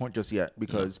go of this point just yet No.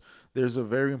 because there's a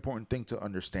very important thing to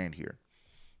understand here.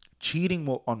 Cheating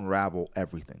will unravel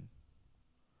everything.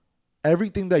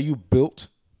 Everything that you built,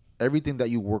 everything that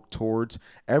you worked towards,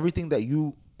 everything that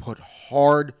you put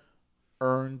hard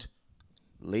earned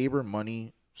labor,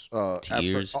 money, effort,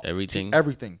 Tears, everything.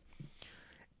 everything.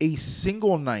 A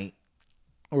single night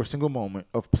or a single moment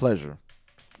of pleasure,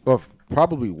 of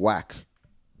probably whack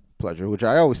pleasure, which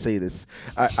I always say this,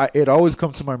 it always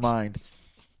comes to my mind.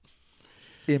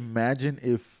 Imagine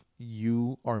if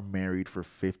you are married for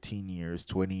 15 years,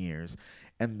 20 years,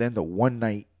 and then the one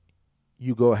night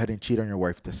you go ahead and cheat on your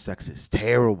wife. The sex is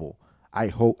terrible.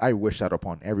 I wish that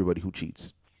upon everybody who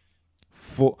cheats.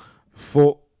 Full,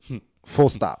 full, full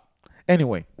stop.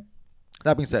 Anyway,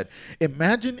 that being said,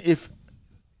 imagine if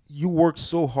you work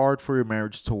so hard for your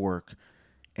marriage to work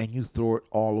and you throw it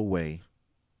all away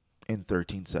in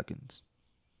 13 seconds.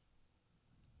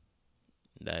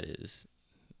 That's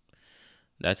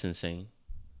insane.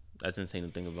 That's insane to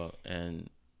think about. And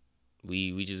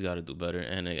we just got to do better.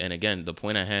 And again, the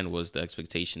point at hand was the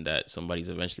expectation that somebody's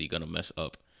eventually gonna mess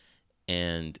up.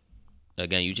 And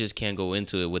again, you just can't go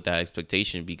into it with that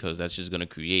expectation because that's just gonna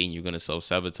create, and you're gonna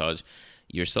self-sabotage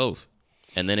yourself.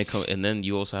 And then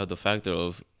you also have the factor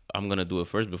of, I'm gonna do it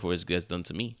first before it gets done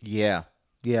to me. Yeah.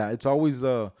 Yeah. It's always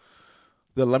the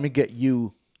let me get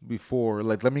you before,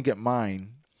 like, let me get mine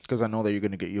because I know that you're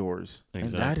going to get yours.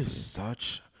 Exactly.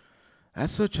 And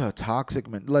that's such a toxic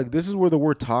like, this is where the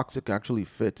word toxic actually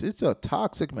fits. It's a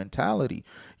toxic mentality.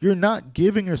 You're not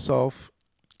giving yourself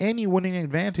any winning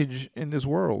advantage in this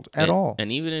world at all.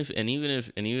 And even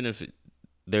if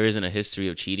there isn't a history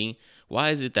of cheating, why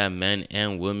is it that men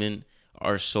and women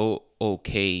are so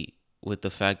okay with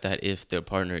the fact that if their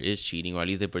partner is cheating, or at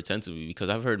least they pretend to be? Because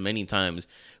I've heard many times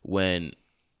when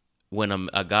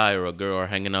a guy or a girl are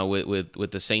hanging out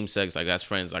with the same sex, like as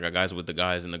friends, like a guys with the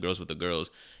guys and the girls with the girls,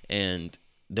 and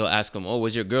they'll ask them, "Oh,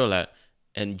 where's your girl at?"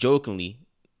 And jokingly,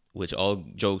 which all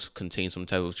jokes contain some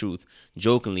type of truth,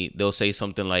 jokingly they'll say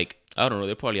something like, "I don't know,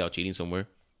 they're probably out cheating somewhere."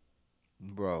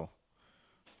 Bro,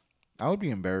 I would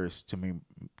be embarrassed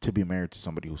to be married to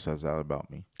somebody who says that about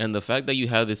me. And the fact that you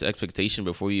have this expectation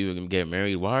before you even get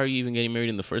married, why are you even getting married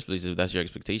in the first place if that's your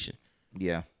expectation?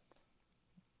 Yeah,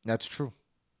 that's true.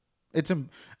 It's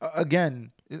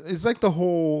again, it's like the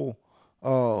whole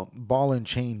ball and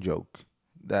chain joke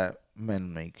that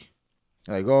men make.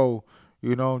 Like, oh,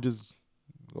 just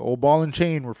old ball and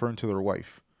chain, referring to their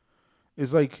wife.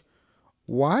 It's like,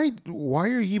 why are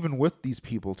you even with these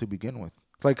people to begin with?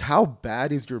 Like, how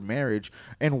bad is your marriage,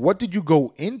 and what did you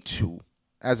go into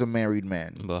as a married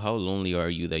man? But how lonely are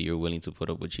you that you're willing to put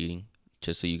up with cheating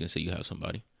just so you can say you have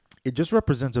somebody? It just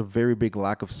represents a very big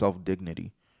lack of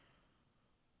self-dignity,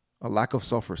 a lack of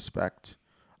self-respect.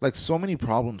 Like, so many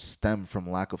problems stem from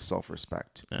lack of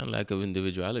self-respect And lack of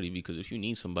individuality, because if you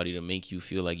need somebody to make you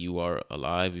feel like you are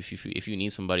alive, if you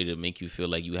need somebody to make you feel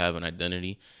like you have an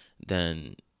identity,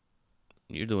 then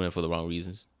you're doing it for the wrong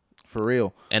reasons. For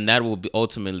real. And that will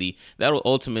ultimately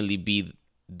be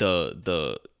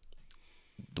the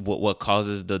what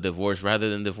causes the divorce rather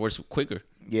than divorce quicker.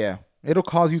 Yeah, it'll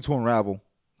cause you to unravel,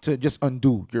 to just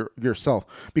undo yourself,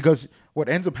 because what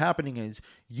ends up happening is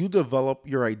you develop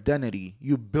your identity,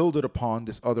 you build it upon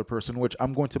this other person, which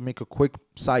I'm going to make a quick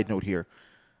side note here.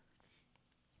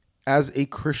 As a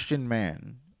Christian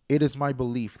man, it is my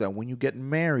belief that when you get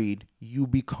married, you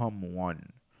become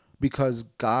one, because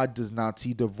God does not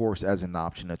see divorce as an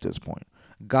option at this point.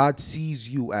 God sees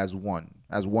you as one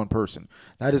person.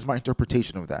 That is my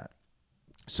interpretation of that.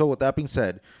 So with that being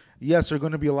said, yes, there are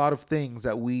going to be a lot of things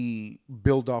that we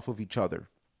build off of each other.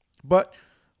 But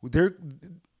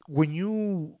when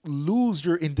you lose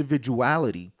your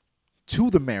individuality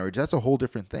to the marriage, that's a whole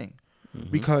different thing.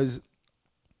 Mm-hmm. Because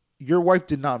your wife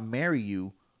did not marry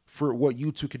you for what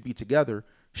you two could be together.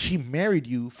 She married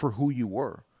you for who you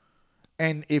were.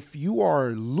 And if you are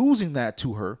losing that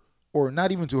to her, or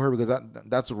not even to her, because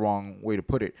that's the wrong way to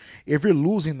put it. If you're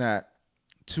losing that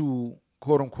to,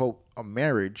 quote unquote, a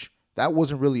marriage, that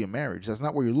wasn't really a marriage. That's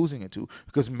not where you're losing it to,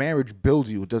 because marriage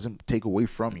builds you. It doesn't take away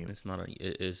from you.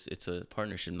 It's a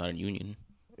partnership, not a union.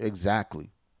 Exactly.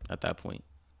 At that point.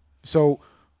 So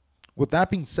with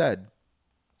that being said,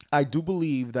 I do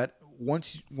believe that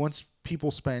once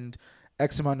people spend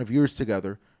X amount of years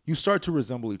together, you start to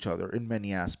resemble each other in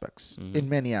many aspects.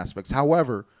 Mm-hmm.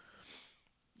 However,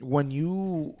 when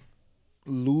you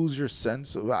lose your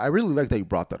sense of, I really like that you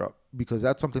brought that up, because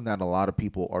that's something that a lot of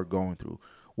people are going through.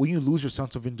 when you lose your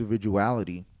sense of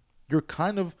individuality, you're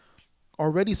kind of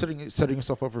already setting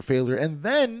yourself up for failure. And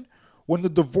then when the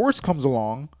divorce comes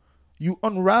along, you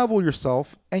unravel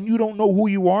yourself and you don't know who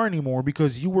you are anymore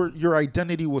because your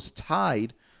identity was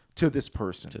tied to this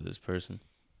person.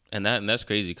 And that's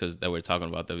crazy because that we're talking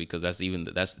about that, because that's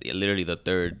literally the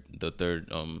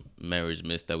third marriage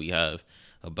myth that we have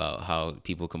about how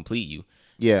people complete you.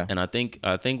 Yeah. And I think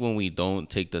when we don't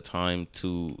take the time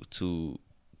to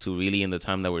really, in the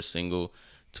time that we're single,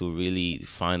 to really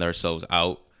find ourselves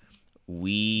out,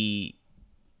 we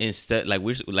instead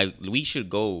we should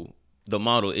go. The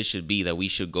model, it should be that we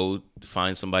should go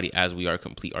find somebody as we are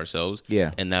complete ourselves.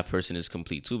 Yeah. And that person is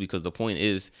complete too, because the point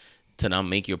is to not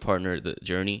make your partner the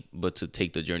journey, but to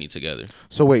take the journey together.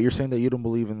 So wait, you're saying that you don't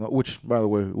believe in which, by the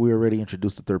way, we already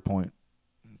introduced the third point,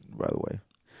 by the way.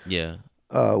 Yeah.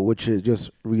 Which is, just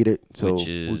read it so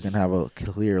we can have a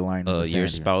clear line. Your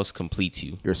spouse completes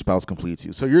you. Your spouse completes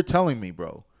you. So you're telling me,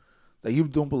 bro, that you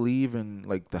don't believe in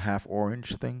like the half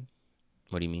orange thing?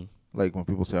 What do you mean? Like when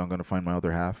people say, I'm going to find my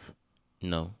other half?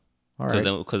 No. All right.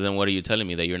 Because then what are you telling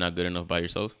me? That you're not good enough by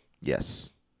yourself?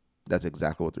 Yes. That's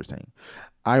exactly what they're saying.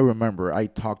 I remember I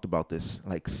talked about this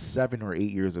like 7 or 8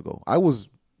 years ago. I was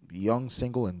young,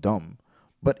 single, and dumb,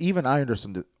 but even I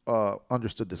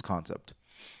understood this concept.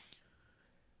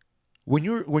 When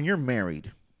you're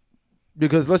married,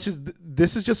 because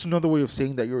this is just another way of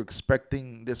saying that you're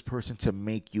expecting this person to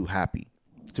make you happy,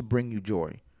 to bring you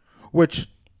joy, which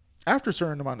after a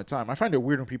certain amount of time, I find it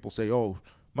weird when people say, "Oh,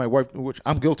 my wife," which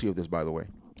I'm guilty of this, by the way.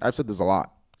 I've said this a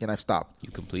lot, and I've stopped.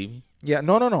 You complete me? Yeah,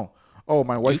 no. Oh,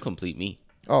 my wife. You complete me.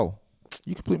 Oh,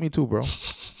 you complete me too, bro.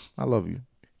 I love you.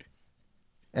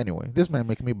 Anyway, this man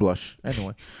making me blush.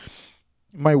 Anyway,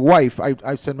 my wife,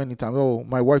 I've said many times, oh,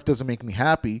 my wife doesn't make me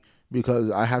happy because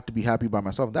I have to be happy by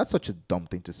myself. That's such a dumb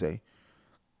thing to say.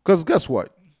 Because guess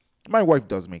what? My wife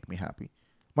does make me happy.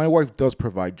 My wife does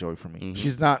provide joy for me. Mm-hmm.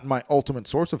 She's not my ultimate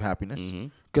source of happiness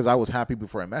because I was happy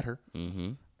before I met her.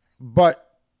 Mm-hmm.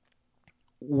 But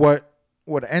what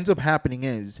ends up happening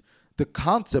is the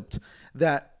concept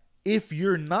that if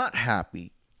you're not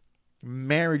happy,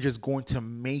 marriage is going to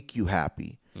make you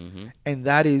happy. Mm-hmm. And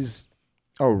that is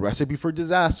a recipe for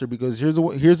disaster, because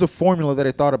here's a formula that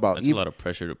I thought about. That's a lot of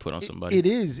pressure to put on somebody. It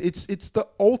is. It's the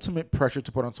ultimate pressure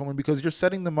to put on someone, because you're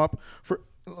setting them up for,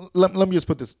 let me just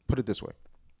put it this way.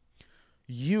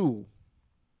 You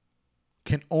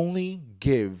can only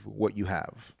give what you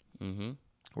have. Mm-hmm.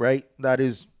 Right?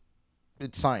 It's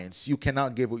science. You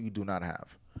cannot give what you do not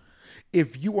have.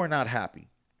 If you are not happy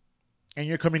and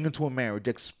you're coming into a marriage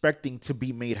expecting to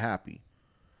be made happy,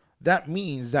 that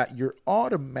means that your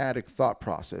automatic thought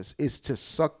process is to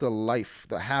suck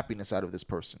the happiness out of this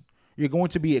person. You're going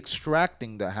to be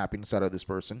extracting the happiness out of this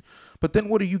person. But then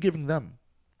what are you giving them?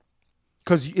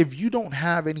 Because if you don't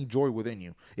have any joy within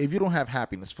you, if you don't have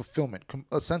happiness, fulfillment,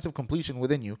 a sense of completion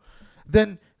within you,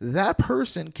 then that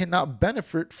person cannot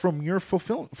benefit from your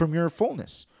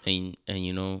fullness. And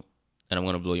you know, and I'm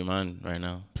going to blow your mind right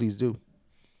now. Please do.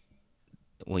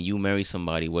 When you marry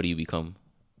somebody, what do you become?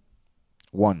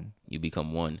 One. You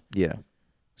become one. Yeah.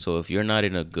 So if you're not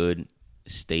in a good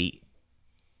state,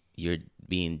 you're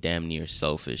being damn near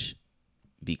selfish,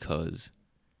 because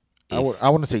I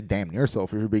wouldn't say damn near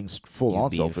selfish. You're being full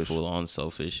on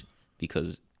selfish,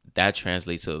 because that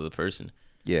translates to the person.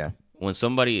 Yeah. When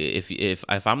somebody, if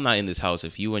I'm not in this house,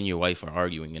 if you and your wife are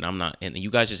arguing and I'm not, and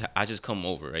you guys I just come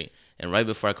over, right? And right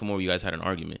before I come over, you guys had an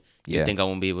argument. You think I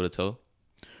won't be able to tell?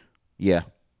 Yeah.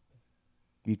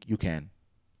 You can.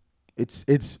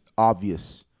 It's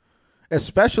obvious.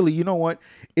 Especially, you know what?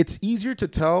 It's easier to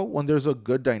tell when there's a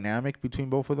good dynamic between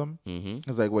both of them. Mm-hmm.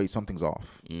 It's like, wait, something's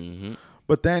off. Mm-hmm.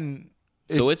 But then,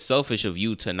 so it's selfish of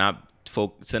you to not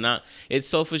it's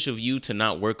selfish of you to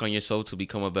not work on yourself to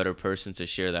become a better person, to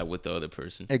share that with the other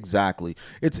person. Exactly.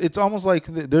 It's almost like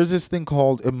there's this thing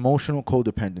called emotional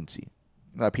codependency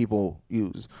that people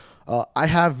use. I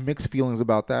have mixed feelings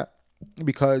about that,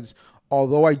 because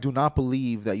although I do not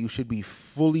believe that you should be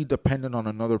fully dependent on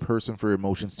another person for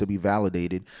emotions to be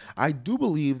validated, I do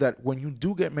believe that when you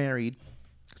do get married,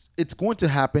 it's going to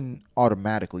happen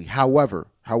automatically. However,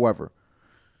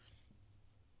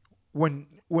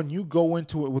 when you go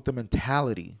into it with the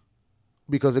mentality,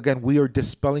 because again, we are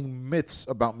dispelling myths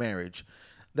about marriage,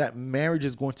 that marriage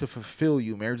is going to fulfill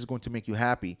you, marriage is going to make you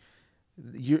happy,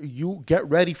 you get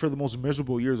ready for the most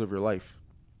miserable years of your life,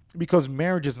 because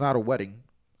marriage is not a wedding.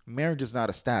 Marriage is not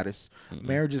a status. Mm-hmm.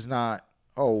 Marriage is not,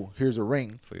 oh, here's a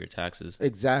ring for your taxes.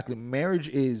 Exactly. Marriage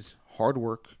is hard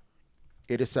work.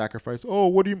 It is sacrifice. Oh,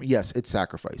 what do you mean? Yes, it's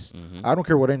sacrifice. Mm-hmm. I don't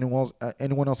care what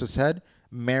anyone else has said.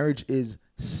 Marriage is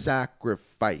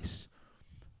sacrifice.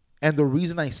 And the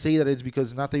reason I say that is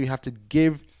because not that you have to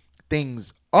give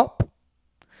things up.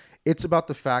 It's about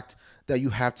the fact that you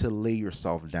have to lay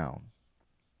yourself down.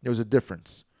 There's a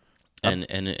difference. And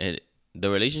the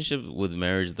relationship with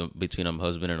marriage between a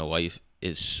husband and a wife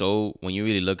is so, when you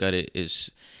really look at it,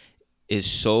 is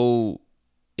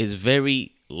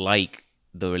very like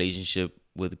the relationship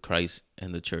with Christ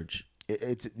and the church.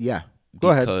 It's yeah. Go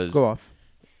ahead. Go off.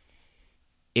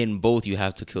 In both, you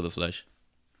have to kill the flesh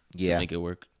to make it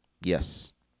work.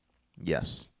 Yes.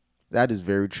 Yes. That is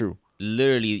very true.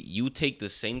 Literally, you take the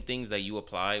same things that you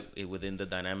apply within the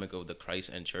dynamic of the Christ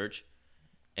and church,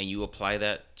 and you apply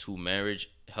that to marriage,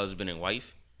 husband and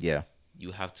wife. Yeah.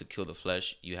 You have to kill the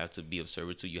flesh. You have to be of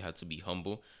servitude. You have to be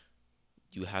humble.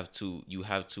 You have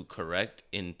to correct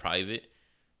in private.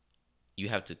 You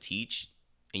have to teach,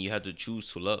 and you have to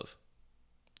choose to love.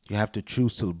 You have to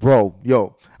choose to, bro.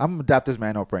 Yo, I'm gonna dap this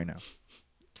man up right now.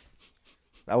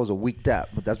 That was a weak dap,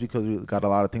 but that's because we got a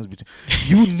lot of things between.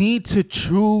 You need to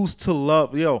choose to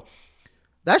love. Yo,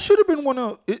 that should have been one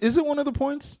of. Is it one of the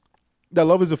points that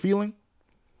love is a feeling?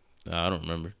 I don't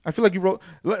remember. I feel like you wrote.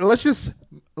 Let's just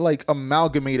like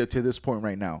amalgamate it to this point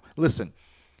right now. Listen,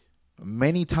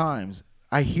 many times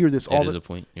I hear this all. It is a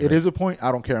point. It is a point.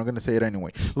 I don't care. I'm gonna say it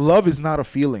anyway. Love is not a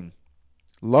feeling.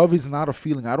 Love is not a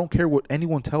feeling. I don't care what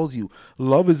anyone tells you.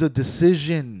 Love is a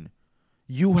decision.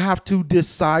 You have to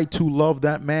decide to love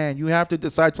that man. You have to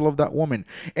decide to love that woman.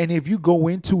 And if you go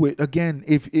into it again,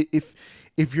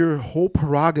 if your whole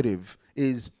prerogative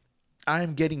is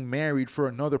I'm getting married for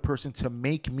another person to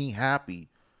make me happy,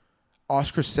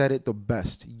 Oscar said it the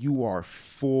best. You are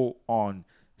full on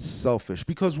selfish.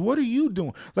 Because what are you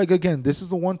doing? Like, again, this is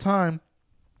the one time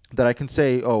that I can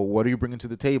say, oh, what are you bringing to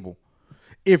the table?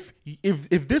 If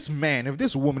this man, if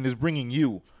this woman is bringing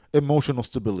you emotional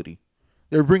stability,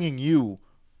 they're bringing you,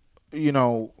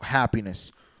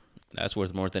 happiness. That's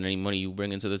worth more than any money you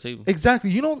bring into the table. Exactly.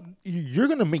 You're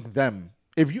gonna make them.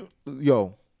 If you,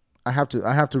 I have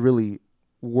to really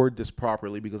word this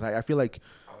properly because I feel like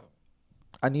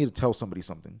I need to tell somebody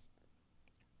something.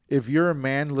 If you're a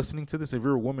man listening to this, if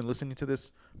you're a woman listening to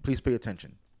this, please pay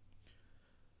attention.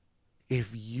 If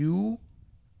you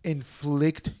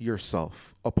inflict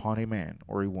yourself upon a man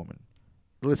or a woman,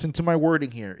 listen to my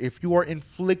wording here. If you are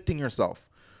inflicting yourself,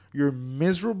 you're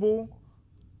miserable,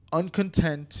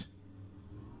 uncontent,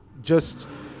 just,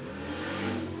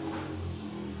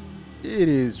 it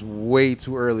is way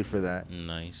too early for that.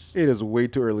 Nice. It is way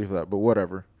too early for that, but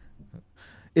whatever.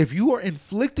 If you are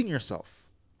inflicting yourself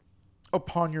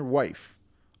upon your wife,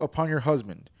 upon your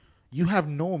husband, you have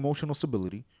no emotional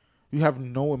stability. You have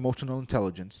no emotional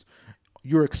intelligence.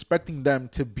 You're expecting them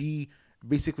to be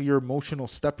basically your emotional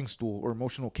stepping stool or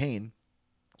emotional cane.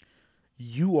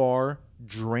 You are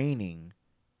draining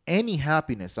any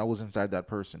happiness that was inside that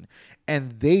person.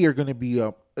 And they are going to be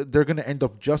they're going to end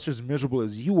up just as miserable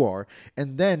as you are.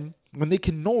 And then when they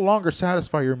can no longer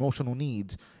satisfy your emotional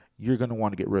needs, you're going to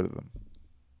want to get rid of them.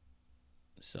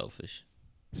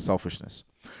 Selfishness.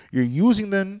 You're using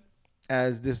them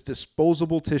as this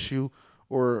disposable tissue,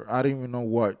 or I don't even know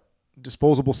what,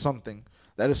 disposable something,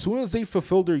 that as soon as they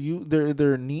fulfill their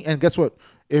need, and guess what?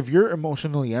 If you're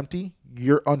emotionally empty,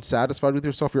 you're unsatisfied with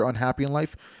yourself, you're unhappy in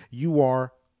life,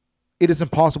 it is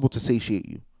impossible to satiate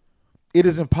you. It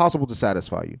is impossible to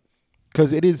satisfy you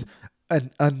because it is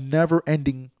a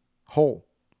never-ending hole.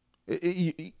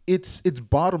 It's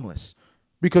bottomless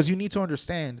because you need to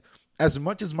understand, as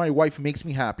much as my wife makes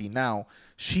me happy now,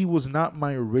 she was not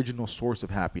my original source of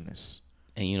happiness.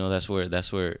 And that's where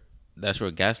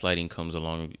gaslighting comes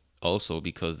along also,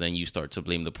 because then you start to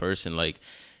blame the person. Like,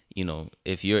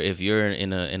 if you're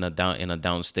in a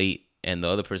down state and the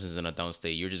other person's in a down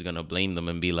state, you're just gonna blame them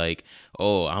and be like,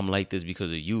 oh, I'm like this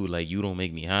because of you, like you don't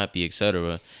make me happy,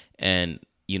 etc. And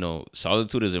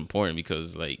solitude is important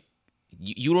because like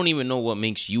you don't even know what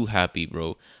makes you happy,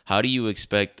 bro. How do you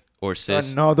expect, or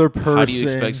sis, another person, how do you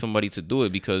expect somebody to do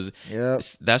it? Because yep,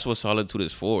 that's what solitude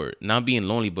is for. Not being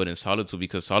lonely, but in solitude,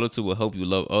 because solitude will help you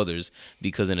love others.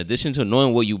 Because in addition to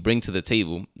knowing what you bring to the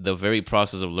table, the very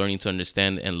process of learning to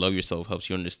understand and love yourself helps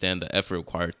you understand the effort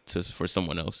required for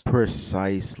someone else.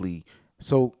 Precisely.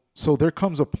 So there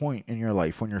comes a point in your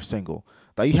life when you're single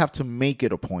that you have to make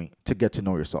it a point to get to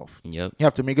know yourself. Yep. You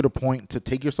have to make it a point to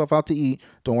take yourself out to eat.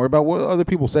 Don't worry about what other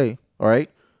people say. All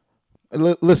right.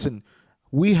 Listen.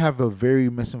 We have a very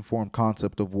misinformed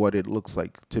concept of what it looks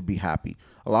like to be happy.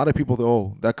 A lot of people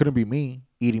think, that couldn't be me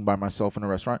eating by myself in a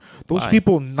restaurant. Those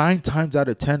people 9 times out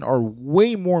of 10 are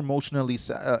way more emotionally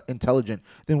intelligent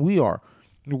than we are.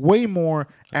 Way more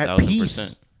at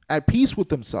 1,000%. peace with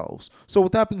themselves. So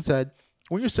with that being said,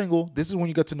 when you're single, this is when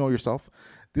you get to know yourself.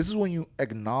 This is when you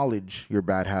acknowledge your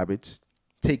bad habits,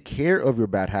 take care of your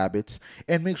bad habits,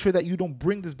 and make sure that you don't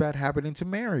bring this bad habit into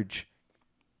marriage.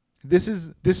 This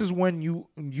is when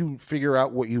you figure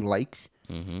out what you like,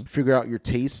 figure out your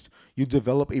taste, you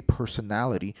develop a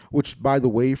personality, which, by the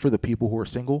way, for the people who are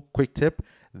single, quick tip,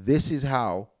 this is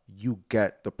how you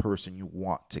get the person you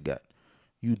want to get.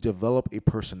 You develop a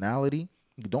personality.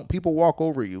 You don't people walk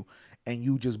over you, and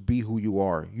you just be who you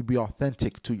are. You be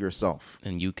authentic to yourself.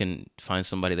 And you can find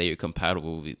somebody that you're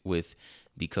compatible with,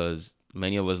 because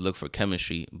many of us look for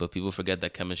chemistry, but people forget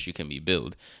that chemistry can be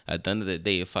built. At the end of the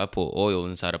day, if I put oil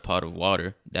inside a pot of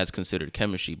water, that's considered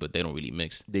chemistry, but they don't really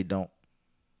mix. They don't.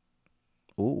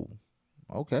 Ooh,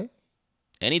 okay.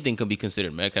 Anything can be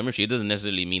considered chemistry. It doesn't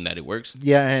necessarily mean that it works.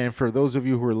 Yeah, and for those of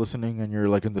you who are listening and you're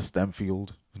like in the STEM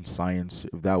field in science,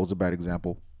 if that was a bad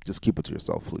example, just keep it to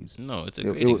yourself, please. No, it's a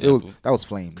great example. That was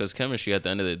flames. Because chemistry, at the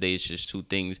end of the day, is just two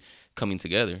things coming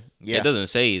together. Yeah. It doesn't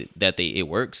say that it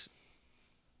works.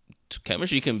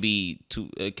 Chemistry can be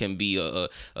a can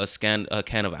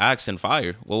of Axe and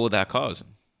fire. What would that cause?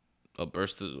 A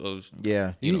burst of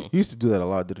yeah. You used to do that a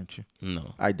lot, didn't you?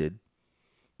 No, I did.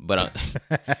 But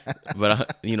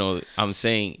I'm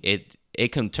saying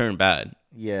it can turn bad.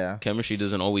 Yeah. Chemistry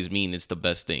doesn't always mean it's the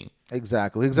best thing.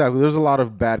 Exactly. There's a lot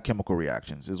of bad chemical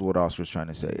reactions, is what Oscar's trying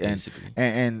to say. Basically.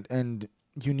 And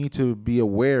you need to be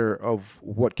aware of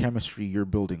what chemistry you're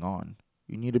building on.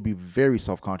 You need to be very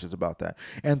self-conscious about that.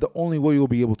 And the only way you'll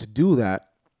be able to do that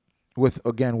with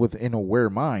an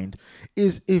aware mind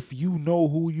is if you know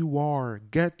who you are.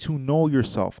 Get to know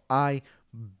yourself. I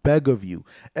beg of you.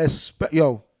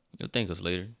 You'll thank us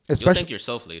later. You'll thank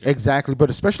yourself later. Exactly, but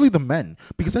especially the men,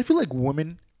 because I feel like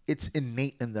women, it's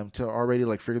innate in them to already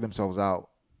like figure themselves out.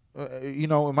 It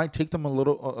might take them a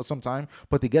little some time,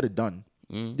 but they get it done.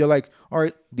 They're like, all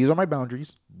right, these are my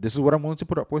boundaries. This is what I'm willing to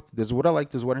put up with. This is what I like.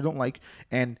 This is what I don't like.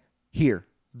 And here,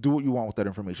 do what you want with that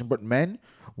information. But men,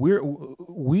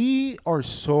 we are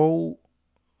so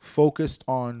focused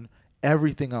on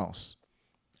everything else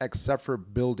except for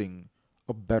building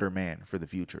a better man for the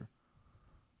future.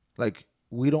 Like,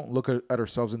 we don't look at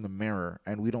ourselves in the mirror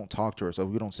and we don't talk to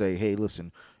ourselves. We don't say, hey,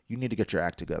 listen, you need to get your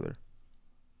act together.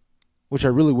 Which I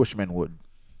really wish men would.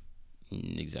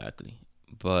 Exactly.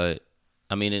 But,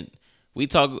 I mean, we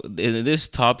talk, in this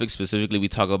topic specifically, we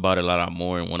talk about it a lot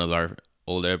more in one of our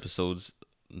older episodes,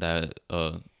 that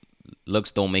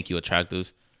looks don't make you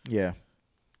attractive. Yeah.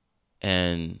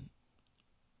 And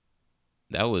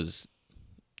that was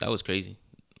crazy.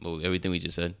 Well, everything we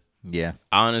just said. Yeah.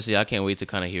 Honestly, I can't wait to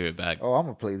kind of hear it back. Oh, I'm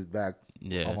gonna play this back.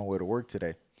 Yeah. On my way to work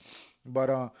today.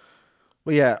 But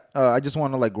yeah, I just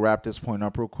want to like wrap this point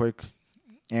up real quick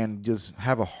and just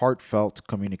have a heartfelt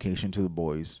communication to the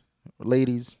boys.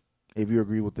 Ladies, if you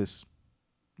agree with this,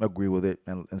 agree with it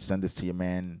and send this to your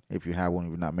man if you have one, if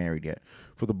you're not married yet.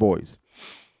 For the boys,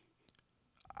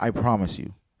 I promise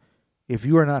you, if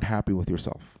you are not happy with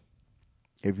yourself,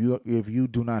 if you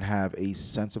do not have a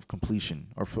sense of completion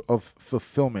or of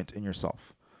fulfillment in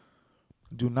yourself,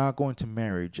 do not go into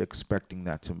marriage expecting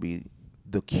that to be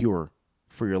the cure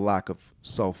for your lack of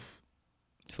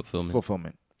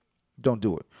fulfillment. Don't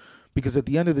do it. Because at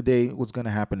the end of the day, what's going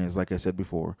to happen is, like I said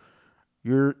before,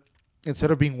 instead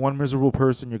of being one miserable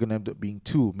person, you're going to end up being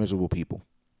two miserable people.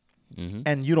 Mm-hmm.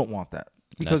 And you don't want that.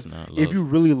 Because if you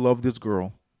really love this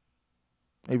girl,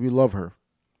 if you love her,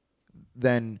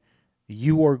 then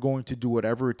you are going to do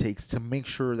whatever it takes to make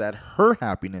sure that her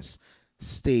happiness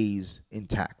stays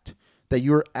intact, that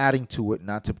you're adding to it,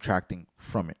 not subtracting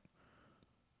from it.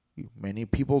 Many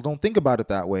people don't think about it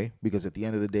that way because at the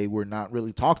end of the day, we're not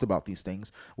really talked about these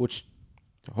things, which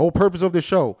the whole purpose of the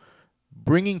show,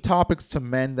 bringing topics to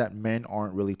men that men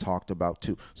aren't really talked about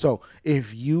too. So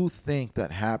if you think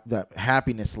that that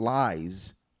happiness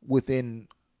lies within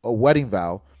a wedding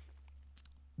vow,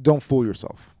 don't fool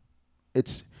yourself.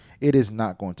 It is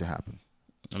not going to happen.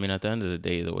 I mean, at the end of the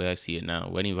day, the way I see it now,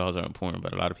 wedding vows are important,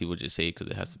 but a lot of people just say it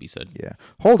because it has to be said. Yeah.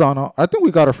 Hold on. I think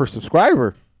we got our first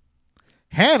subscriber.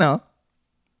 Hannah.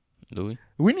 Do we?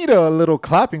 We need a little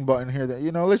clapping button here.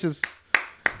 Let's just...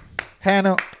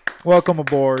 Hannah, welcome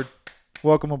aboard.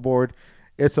 Welcome aboard.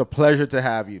 It's a pleasure to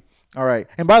have you. All right.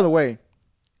 And by the way,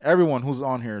 everyone who's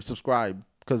on here, subscribe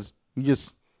because we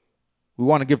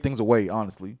want to give things away,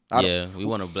 honestly. We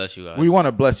want to bless you guys. We want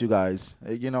to bless you guys,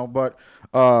 but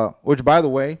which, by the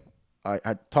way,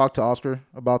 I talked to Oscar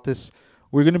about this.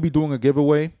 We're going to be doing a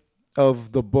giveaway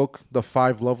of the book, The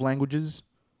 5 Love Languages.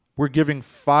 We're giving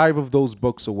 5 of those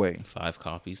books away. 5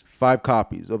 copies. 5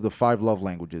 copies of The 5 Love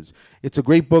Languages. It's a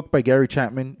great book by Gary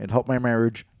Chapman. It helped my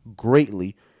marriage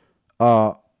greatly.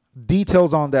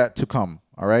 Details on that to come,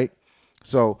 all right?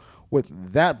 So with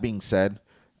that being said,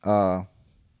 Uh,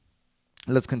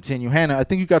 let's continue. Hannah, I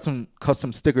think you got some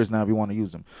custom stickers now if you want to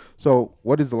use them. So,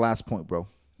 what is the last point, bro?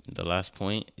 The last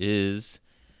point is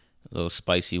a little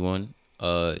spicy one.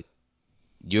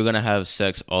 You're gonna have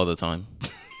sex all the time.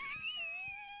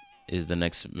 Is the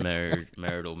next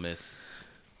marital myth.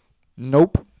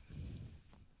 Nope.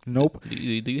 Nope. Do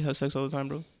you have sex all the time,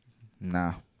 bro?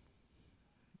 Nah.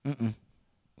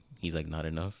 He's like, not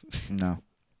enough. No.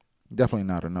 Definitely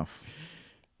not enough.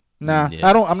 Nah,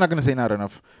 Yeah. I'm not gonna say not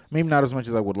enough. Maybe not as much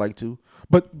as I would like to.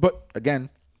 But again,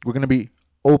 we're gonna be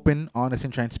open, honest,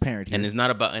 and transparent here. And it's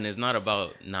not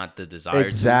about not the desire.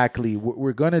 Exactly. What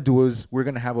we're gonna do is we're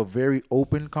gonna have a very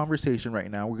open conversation right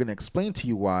now. We're gonna explain to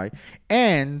you why,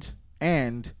 and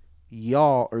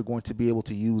y'all are going to be able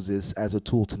to use this as a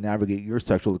tool to navigate your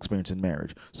sexual experience in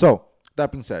marriage. So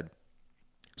that being said,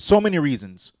 so many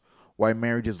reasons why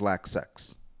marriages lack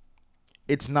sex.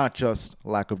 It's not just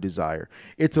lack of desire.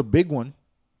 It's a big one,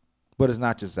 but it's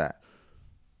not just that.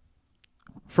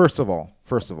 First of all,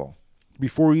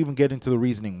 before we even get into the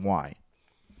reasoning why,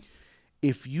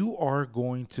 if you are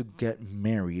going to get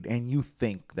married and you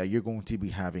think that you're going to be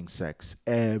having sex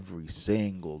every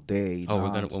single day,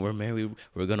 When we're married,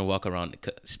 we're gonna walk around.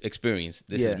 Experience.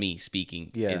 This Yeah. is me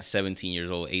speaking. Yeah. It's 17 years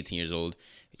old, 18 years old.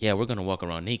 Yeah, we're gonna walk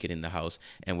around naked in the house,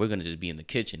 and we're gonna just be in the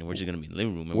kitchen, and we're just gonna be in the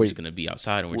living room, and we're just gonna be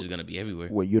outside, and we're just gonna be everywhere.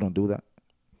 Wait, you don't do that?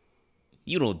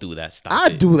 You don't do that. Stop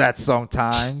I it. do that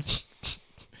sometimes.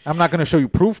 I'm not going to show you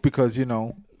proof because,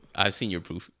 I've seen your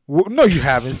proof. no, you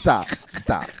haven't. Stop.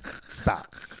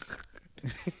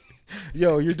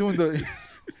 Yo, you're doing the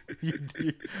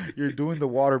you're doing the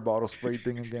water bottle spray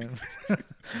thing again.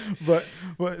 but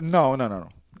no.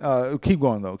 Keep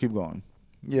going though. Keep going.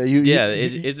 Yeah,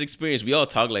 It's experience. We all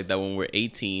talk like that when we're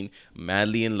 18,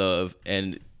 madly in love,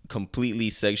 and completely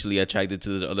sexually attracted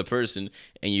to the other person,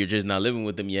 and you're just not living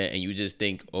with them yet, and you just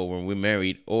think, oh, when we're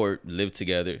married or live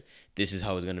together, this is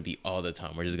how it's gonna be all the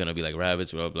time. We're just gonna be like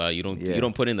rabbits, blah blah. You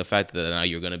don't put in the fact that now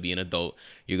you're gonna be an adult,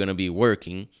 you're gonna be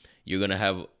working, you're gonna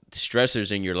have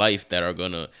stressors in your life that are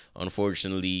gonna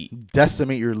unfortunately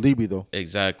decimate your libido.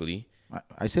 Exactly.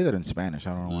 I say that in Spanish.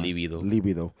 I don't know why.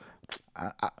 Libido.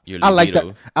 I like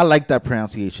that. I like that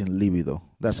pronunciation, libido.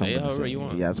 That's what I'm gonna say.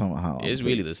 Yeah, that's how it's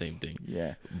really the same thing.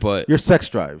 Yeah, but your sex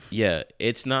drive. Yeah,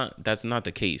 it's not. That's not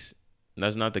the case.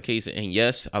 That's not the case. And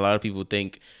yes, a lot of people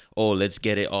think, oh, let's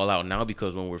get it all out now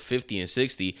because when we're 50 and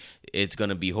 60, it's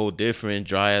gonna be whole different,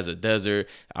 dry as a desert.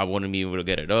 I want to be able to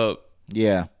get it up.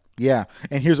 Yeah.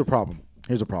 And here's a problem.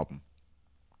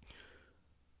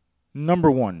 Number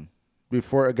one,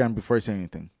 before I say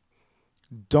anything,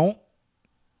 don't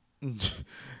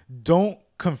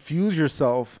confuse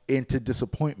yourself into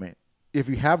disappointment. If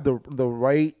you have the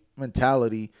right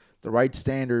mentality, the right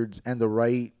standards, and the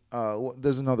right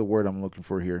there's another word I'm looking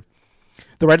for here.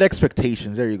 The right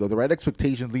expectations. There you go. The right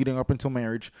expectations leading up until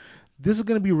marriage. This is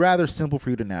going to be rather simple for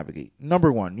you to navigate.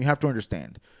 Number one, you have to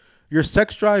understand your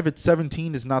sex drive at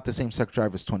 17 is not the same sex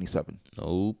drive as 27.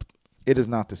 Nope. It is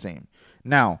not the same.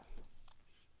 Now,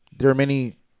 there are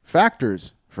many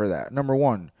factors for that. Number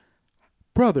one,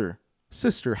 brother,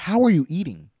 sister, how are you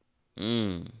eating?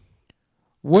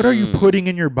 What are you putting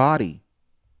in your body?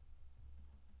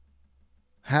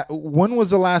 When was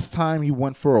the last time you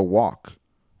went for a walk?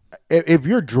 If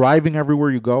you're driving everywhere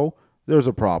you go, there's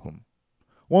a problem.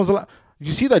 When was the last?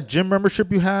 You see that gym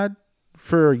membership you had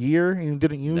for a year and you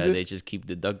didn't use it? They just keep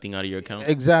deducting out of your account.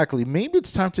 Exactly. Maybe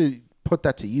it's time to put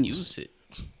that to use.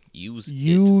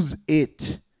 Use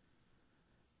it.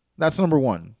 That's number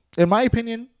one. In my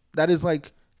opinion, that is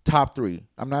like top 3.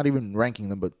 I'm not even ranking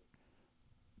them, but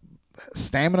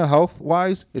stamina health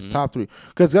wise, it's top 3.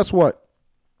 Because guess what?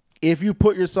 If you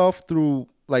put yourself through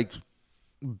like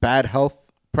bad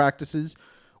health practices,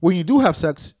 when you do have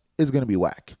sex, it's gonna be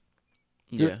whack.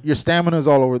 Yeah. Your stamina is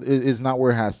all over. Is not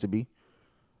where it has to be.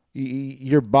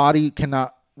 Your body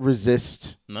cannot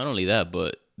resist. Not only that,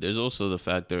 but there's also the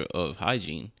factor of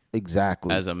hygiene.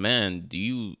 Exactly. As a man,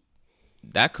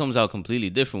 that comes out completely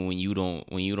different when you don't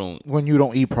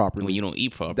eat properly. When you don't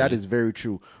eat properly. That is very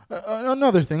true.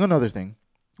 Another thing. When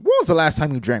was the last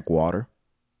time you drank water?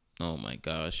 Oh my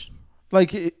gosh.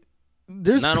 Like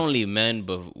there's not only men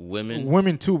but women.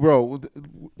 Women too, bro.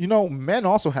 Men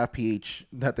also have pH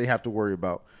that they have to worry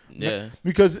about. Yeah.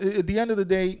 Because at the end of the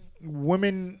day,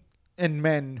 women and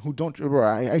men who don't, bro,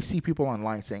 I see people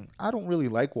online saying, I don't really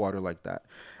like water like that.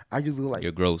 I just look like,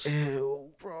 you're gross. Ew,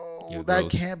 bro. That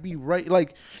can't be right.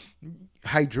 Like,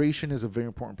 hydration is a very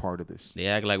important part of this. They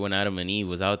act like when Adam and Eve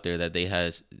was out there that they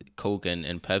had Coke and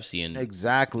Pepsi and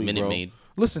Minute Maid.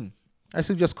 Listen, I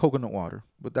suggest coconut water,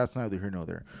 but that's neither here nor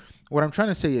there. What I'm trying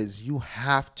to say is you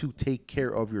have to take care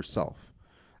of yourself.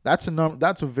 That's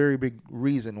a very big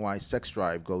reason why sex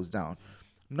drive goes down.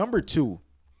 Number two,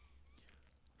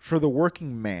 for the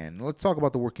working man, let's talk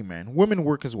about the working man. Women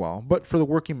work as well, but for the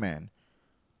working man,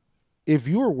 if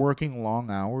you are working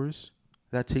long hours,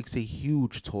 that takes a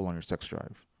huge toll on your sex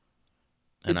drive.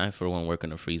 And I, for one, work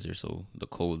in a freezer, so the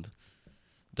cold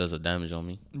does a damage on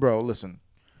me. Bro, listen.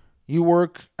 You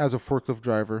work as a forklift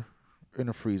driver in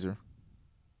a freezer.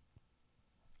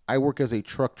 I work as a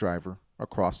truck driver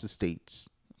across the states.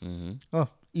 Mm-hmm. Oh,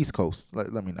 East Coast.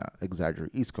 Let me not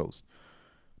exaggerate. East Coast.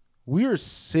 We are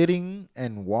sitting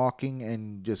and walking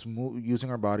and just using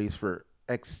our bodies for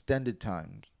extended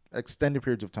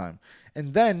periods of time.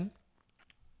 And then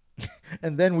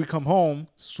we come home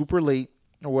super late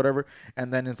or whatever,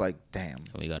 and then it's like, damn,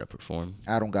 We gotta perform.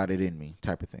 I don't got it in me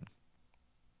type of thing.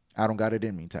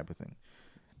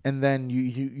 And then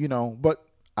you know, but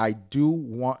I do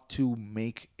want to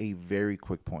make a very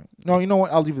quick point. No, you know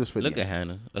what? I'll leave this for Look the at end.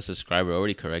 Hannah, a subscriber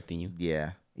already correcting you.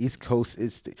 Yeah. East Coast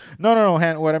is no.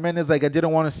 Hannah, what I meant is like I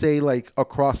didn't want to say like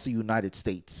across the United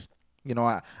States. You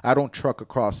know, I don't truck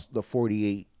across the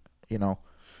 48, you know.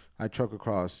 I truck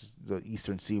across the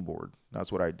eastern seaboard.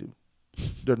 That's what I do.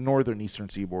 The northern eastern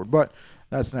seaboard. But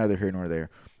that's neither here nor there.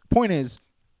 Point is,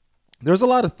 there's a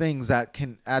lot of things that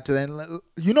can add to that.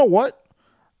 You know what?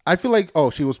 I feel like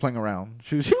she was playing around.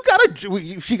 She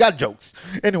got jokes.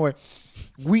 Anyway,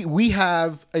 we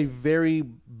have a very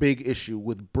big issue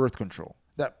with birth control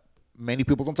that many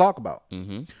people don't talk about.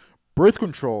 Mm-hmm. Birth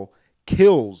control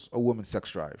kills a woman's sex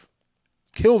drive.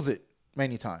 Kills it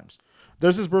many times.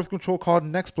 There's this birth control called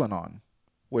Nexplanon,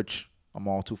 which I'm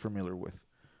all too familiar with.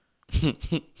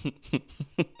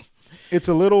 It's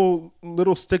a little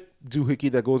stick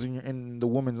doohickey that goes in the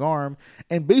woman's arm,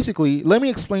 and basically, let me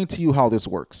explain to you how this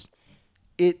works.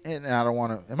 And I don't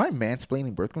want to. Am I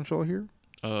mansplaining birth control here?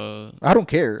 I don't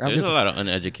care. There's a lot of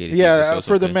uneducated. Yeah, people, so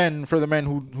for the men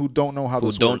who don't know how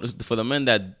this works. For the men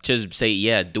that just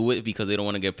say do it because they don't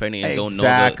want to get pregnant and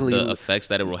Exactly. don't know the effects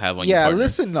that it will have on your partner.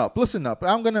 Listen up.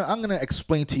 I'm gonna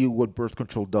explain to you what birth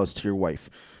control does to your wife.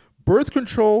 Birth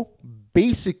control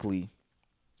basically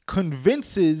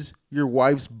convinces your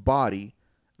wife's body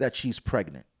that she's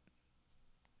pregnant.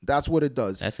 That's what it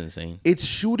does. That's insane. It's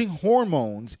shooting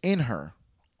hormones in her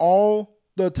all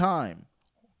the time.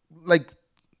 Like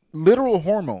literal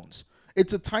hormones.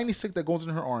 It's a tiny stick that goes in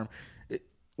her arm.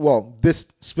 This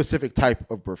specific type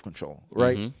of birth control,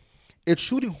 right? Mm-hmm. It's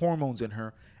shooting hormones in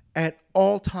her at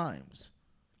all times.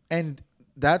 And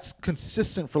that's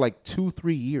consistent for like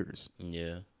 2-3 years.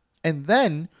 Yeah. And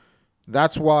then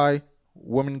that's why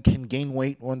women can gain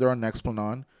weight when they're on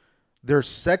Nexplanon. Their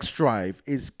sex drive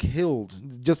is killed,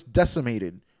 just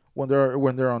decimated when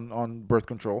they're on birth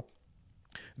control.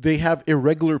 They have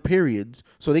irregular periods,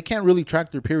 so they can't really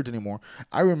track their periods anymore.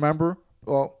 I remember,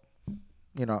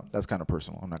 that's kind of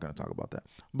personal. I'm not going to talk about that.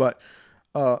 But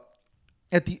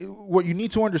what you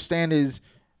need to understand is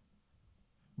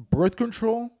birth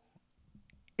control,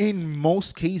 in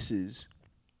most cases,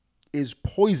 is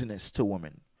poisonous to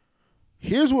women.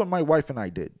 Here's what my wife and I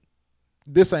did.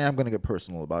 This I am going to get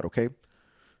personal about, okay?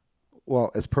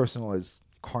 Well, as personal as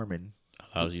Carmen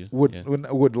allows you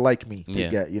would like me to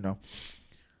get,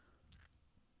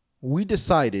 We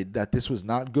decided that this was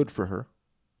not good for her,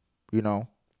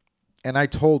 and I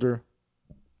told her,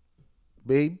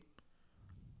 babe,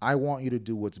 I want you to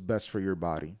do what's best for your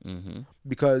body. Mm-hmm.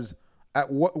 Because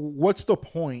what's the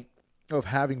point of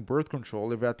having birth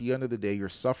control if at the end of the day you're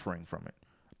suffering from it?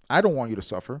 I don't want you to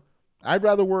suffer. I'd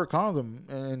rather wear a condom,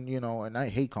 and I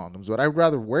hate condoms, but I'd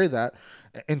rather wear that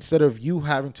instead of you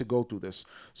having to go through this.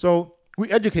 So we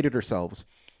educated ourselves.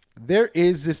 There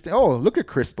is this thing. Oh, look at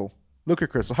Crystal.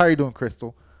 How are you doing,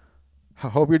 Crystal? I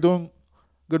hope you're doing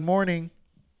good morning.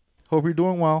 Hope you're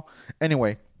doing well.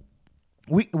 Anyway,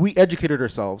 we educated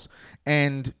ourselves,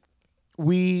 and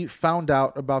we found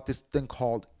out about this thing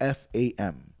called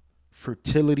FAM.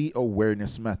 Fertility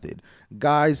Awareness Method.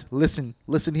 Guys, listen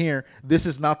here. This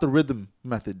is not the rhythm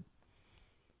method.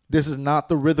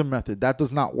 That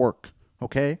does not work.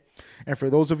 Okay? And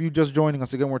for those of you just joining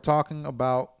us, again, we're talking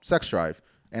about sex drive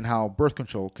and how birth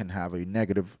control can have a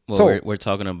negative toll. We're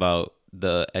talking about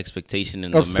the expectation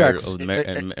and of the sex.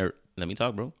 Let me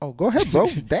talk, bro. Oh, go ahead, bro.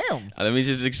 Damn. Let me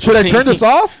just explain. Should I turn this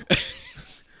off?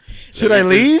 Should I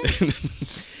leave?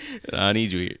 I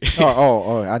need you here.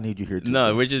 Oh, I need you here too.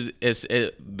 No, basis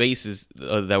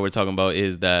that we're talking about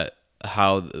is that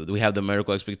how we have the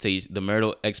marital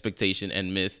expectation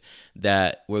and myth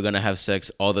that we're gonna have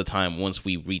sex all the time once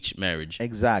we reach marriage.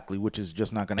 Exactly, which is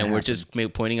just not gonna happen. And we're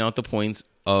just pointing out the points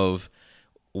of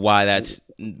why that's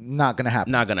not gonna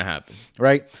happen. Not gonna happen,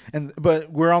 right?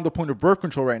 But we're on the point of birth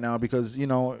control right now because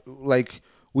like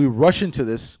We rush into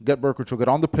this, get birth control, get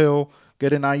on the pill,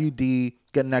 get an IUD,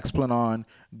 get Nexplanon on,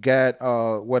 get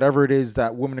whatever it is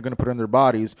that women are going to put in their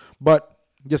bodies. But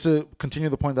just to continue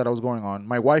the point that I was going on,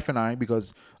 my wife and I,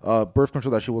 because birth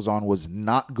control that she was on was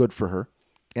not good for her,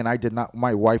 and I did not want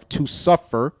my wife to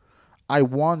suffer. I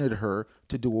wanted her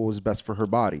to do what was best for her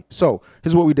body. So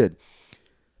here's what we did.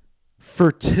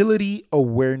 Fertility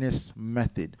awareness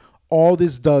method. All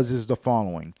this does is the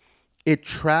following. It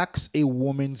tracks a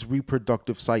woman's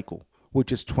reproductive cycle,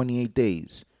 which is 28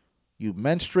 days. You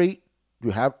menstruate,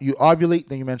 you ovulate,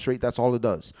 then you menstruate. That's all it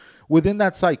does. Within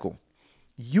that cycle,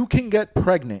 you can get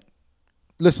pregnant.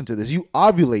 Listen to this. You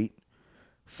ovulate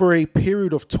for a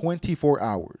period of 24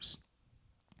 hours.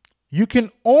 You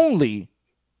can only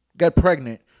get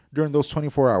pregnant during those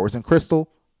 24 hours. And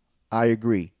Crystal, I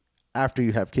agree. After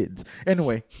you have kids.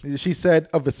 Anyway, she said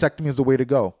a vasectomy is the way to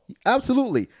go.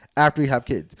 Absolutely. After you have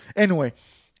kids. Anyway,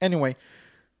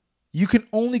 you can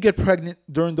only get pregnant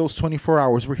during those 24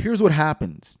 hours. But here's what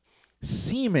happens.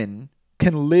 Semen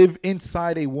can live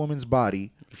inside a woman's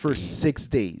body for 6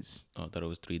 days. Oh, I thought it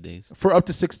was 3 days. For up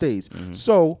to 6 days. Mm-hmm.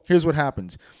 So here's what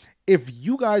happens. If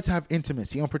you guys have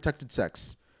intimacy, unprotected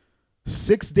sex,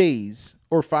 6 days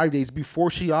or 5 days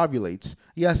before she ovulates,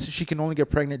 yes, she can only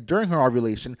get pregnant during her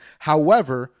ovulation.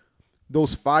 However,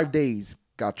 those 5 days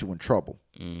got you in trouble.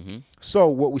 Mm-hmm. So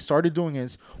what we started doing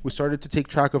is we started to take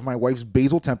track of my wife's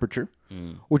basal temperature,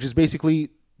 which is basically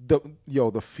the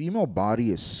female body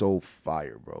is so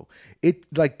fire, bro. It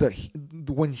like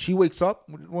when she wakes up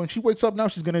now,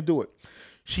 she's gonna do it.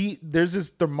 There's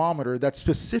this thermometer that's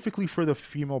specifically for the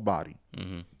female body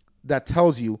that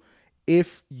tells you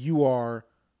if you are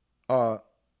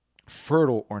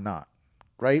fertile or not,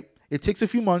 right? It takes a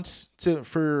few months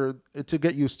to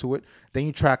get used to it. Then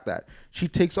you track that. She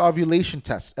takes ovulation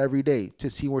tests every day to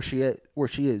see where she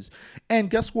is. And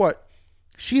guess what?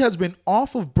 She has been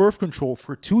off of birth control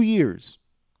for 2 years.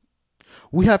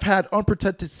 We have had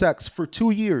unprotected sex for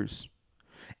 2 years,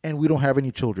 and we don't have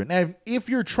any children. And if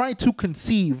you're trying to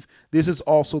conceive, this is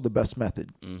also the best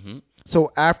method. Mm-hmm.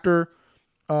 So after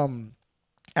you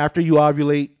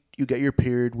ovulate, you get your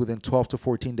period within 12 to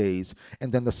 14 days,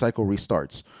 and then the cycle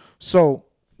restarts. So,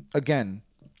 again,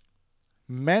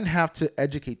 men have to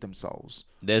educate themselves.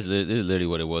 This is literally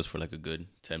what it was for like a good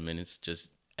 10 minutes,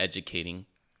 just educating.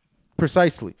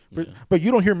 Precisely. Yeah. But you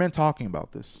don't hear men talking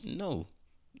about this. No.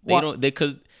 They don't.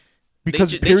 Because they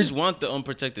just want the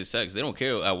unprotected sex. They don't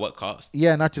care at what cost.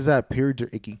 Yeah, not just that. Periods are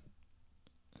icky.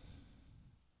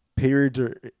 Periods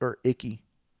are icky.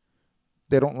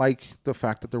 They don't like the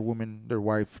fact that their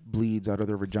wife bleeds out of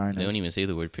their vaginas. They don't even say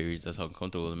the word periods. That's how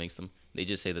uncomfortable it makes them. They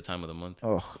just say the time of the month.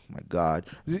 Oh, my God.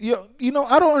 You know,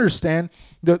 I don't understand.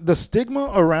 The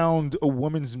stigma around a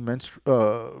woman's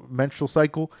menstrual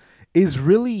cycle is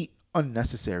really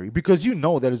unnecessary because you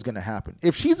know that is going to happen.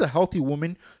 If she's a healthy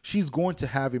woman, she's going to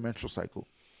have a menstrual cycle.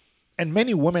 And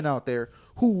many women out there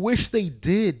who wish they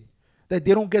did, that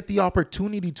they don't get the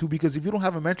opportunity to, because if you don't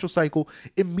have a menstrual cycle,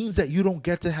 it means that you don't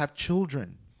get to have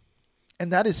children.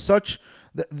 And that is such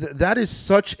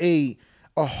a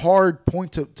hard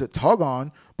point to tug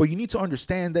on. But you need to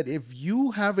understand that if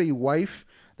you have a wife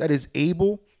that is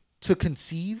able to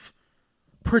conceive,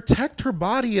 protect her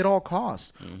body at all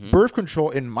costs. Mm-hmm. Birth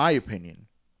control, in my opinion,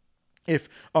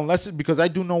 because I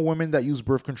do know women that use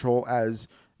birth control as,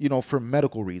 for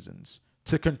medical reasons,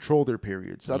 to control their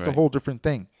periods. That's a whole different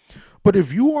thing. But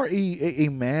if you are a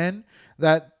man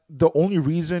that the only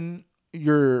reason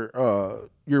your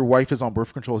wife is on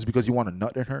birth control is because you want a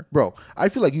nut in her, bro, I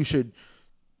feel like you should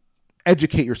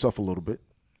educate yourself a little bit.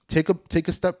 Take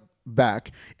a step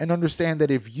back and understand that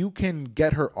if you can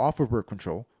get her off of birth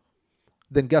control,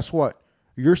 then guess what?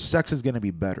 Your sex is going to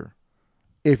be better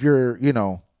if you're,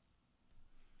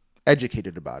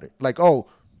 educated about it. Like,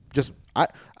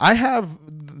 I have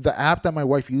the app that my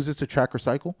wife uses to track her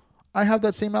cycle. I have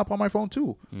that same app on my phone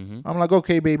too. Mm-hmm. I'm like,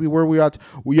 okay, baby, where we at?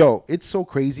 Yo, it's so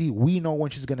crazy. We know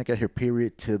when she's going to get her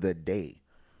period to the day.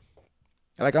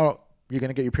 Like, oh, you're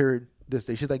going to get your period this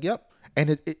day. She's like, yep.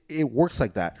 And it works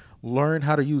like that. Learn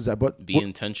how to use that. But be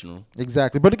intentional.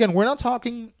 Exactly. But again, we're not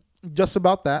talking just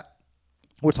about that.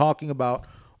 We're talking about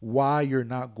why you're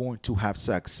not going to have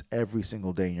sex every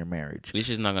single day in your marriage. This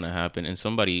is not going to happen. And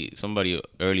somebody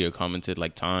earlier commented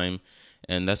like time.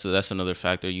 And that's another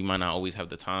factor. You might not always have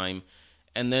the time.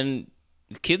 And then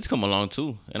kids come along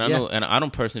too. And I know, and I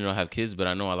don't personally have kids, but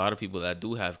I know a lot of people that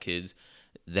do have kids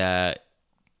that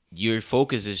your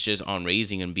focus is just on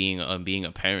raising and being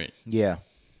a parent. Yeah.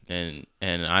 And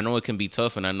I know it can be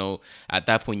tough. And I know at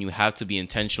that point you have to be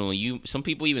intentional. Some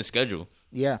people even schedule.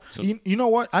 Yeah. So, you know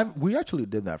what? We actually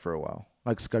did that for a while,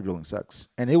 like scheduling sex.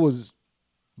 And it was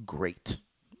great.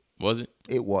 Was it?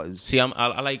 It was. See,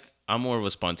 I'm more of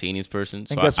a spontaneous person,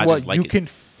 so And guess I what? just like You it. can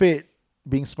fit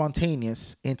being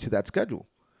spontaneous into that schedule.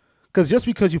 Because just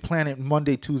because you plan it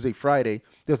Monday, Tuesday, Friday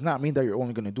does not mean that you're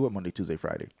only going to do it Monday, Tuesday,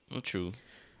 Friday. Well, true.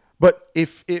 But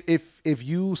if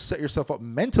you set yourself up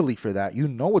mentally for that, you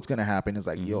know what's going to happen. Is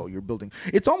like, yo, you're building.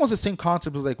 It's almost the same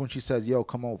concept as like when she says, yo,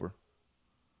 come over.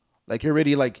 Like you're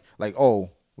already like, oh,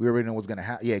 we already know what's going to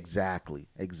happen. Yeah, exactly.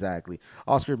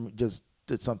 Oscar just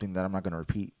did something that I'm not going to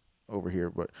repeat over here,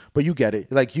 but you get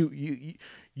it. Like you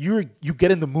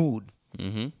get in the mood.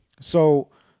 Mm-hmm. So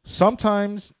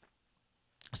sometimes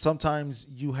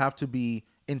you have to be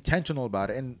intentional about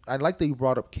it. And I like that you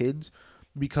brought up kids,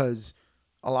 because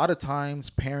a lot of times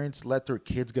parents let their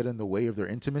kids get in the way of their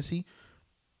intimacy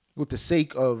with the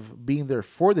sake of being there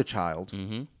for the child.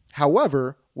 Mm-hmm.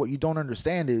 However, what you don't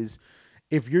understand is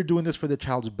if you're doing this for the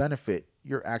child's benefit,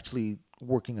 you're actually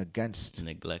working against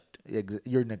Neglect.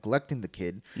 You're neglecting the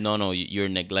kid. No, you're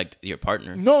neglect your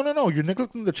partner. No. You're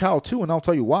neglecting the child too, and I'll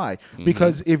tell you why.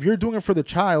 Because if you're doing it for the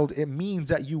child, it means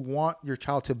that you want your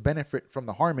child to benefit from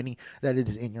the harmony that it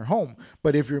is in your home.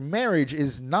 But if your marriage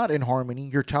is not in harmony,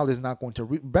 your child is not going to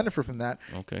benefit from that.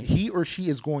 Okay. He or she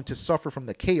is going to suffer from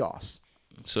the chaos.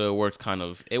 So it works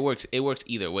it works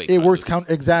either way. It works kind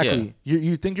exactly.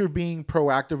 You think you're being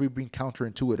proactive, you're being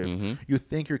counterintuitive. Mm-hmm. You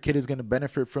think your kid is going to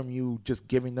benefit from you just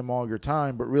giving them all your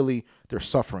time, but really they're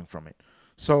suffering from it.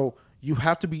 So you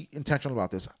have to be intentional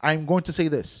about this. I'm going to say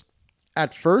this.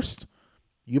 At first,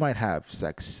 you might have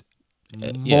sex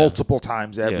multiple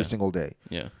times every single day.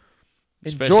 Yeah.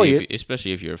 Enjoy it.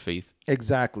 Especially if you're a faith.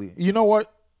 Exactly. You know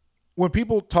what? When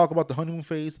people talk about the honeymoon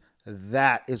phase,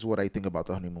 that is what I think about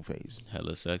the honeymoon phase.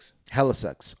 Hella sex. Hella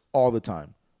sex all the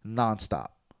time, nonstop.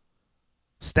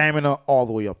 Stamina all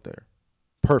the way up there.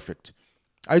 Perfect.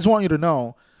 I just want you to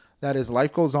know that as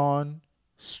life goes on,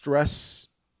 stress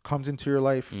comes into your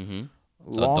life. Mm-hmm.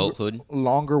 Adulthood.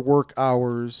 Longer work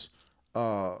hours.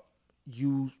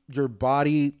 Your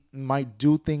body might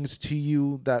do things to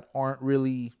you that aren't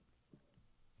really,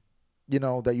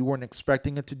 that you weren't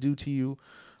expecting it to do to you.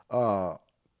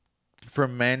 For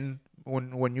men,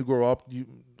 when you grow up,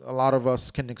 a lot of us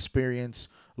can experience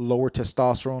lower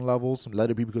testosterone levels.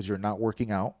 Let it be because you're not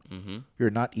working out,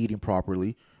 you're not eating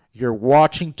properly, you're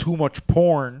watching too much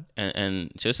porn.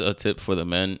 And just a tip for the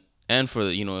men and for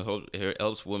it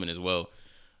helps women as well.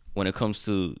 When it comes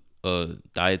to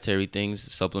dietary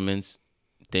things, supplements,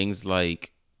 things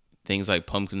like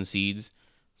pumpkin seeds,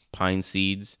 pine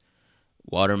seeds,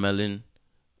 watermelon,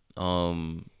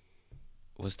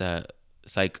 what's that?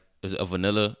 It's like a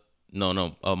vanilla.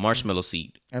 No, a marshmallow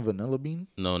seed. And vanilla bean?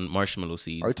 No, marshmallow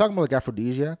seeds. Are you talking about like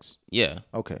aphrodisiacs? Yeah.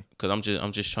 Okay. Because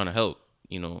I'm just trying to help.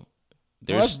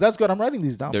 That's good. I'm writing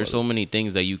these down. There's so many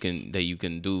things that you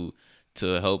can do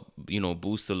to help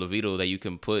boost the libido that you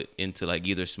can put into like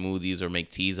either smoothies or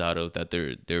make teas out of that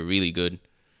they're really good.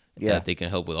 Yeah. That they can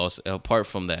help with also apart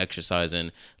from the exercise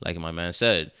and like my man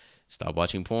said. Stop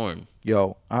watching porn.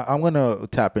 Yo, I'm going to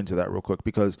tap into that real quick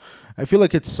because I feel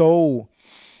like it's so...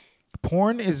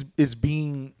 Porn is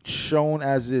being shown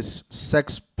as this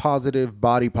sex positive,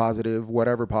 body positive,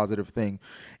 whatever positive thing.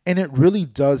 And it really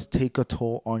does take a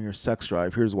toll on your sex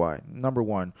drive. Here's why. Number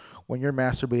one, when you're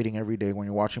masturbating every day, when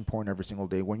you're watching porn every single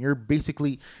day, when you're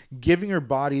basically giving your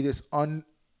body this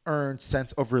unearned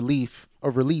sense of release,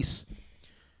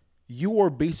 you are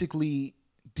basically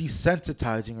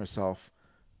desensitizing yourself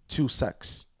to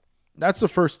sex. That's the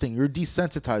first thing. You're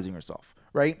desensitizing yourself,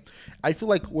 right? I feel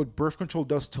like what birth control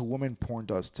does to women, porn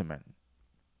does to men.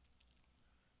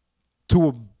 To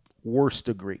a worse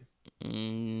degree.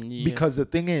 Yeah. Because the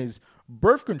thing is,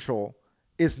 birth control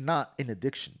is not an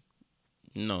addiction.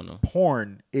 No.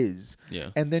 Porn is.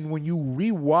 Yeah. And then when you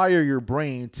rewire your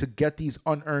brain to get these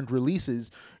unearned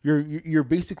releases, you're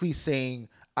basically saying,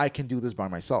 I can do this by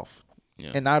myself.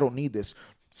 Yeah. And I don't need this.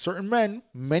 Certain men,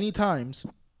 many times...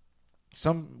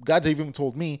 Some guys have even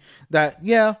told me that,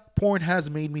 yeah, porn has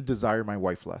made me desire my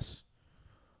wife less.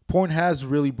 Porn has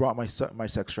really brought my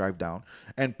sex drive down.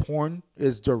 And porn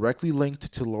is directly linked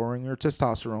to lowering your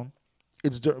testosterone.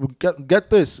 Get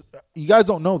this. You guys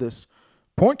don't know this.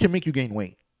 Porn can make you gain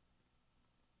weight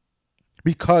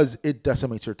because it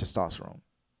decimates your testosterone.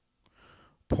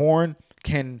 Porn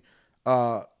can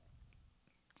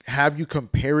have you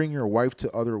comparing your wife to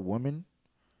other women,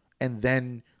 and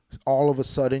then all of a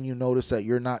sudden you notice that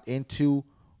you're not into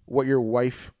what your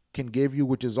wife can give you,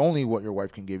 which is only what your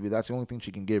wife can give you. That's the only thing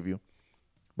she can give you.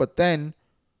 But then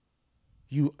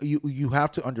you have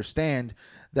to understand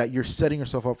that you're setting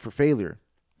yourself up for failure.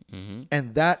 Mm-hmm.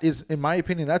 And that is, in my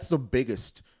opinion, that's the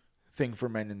biggest thing for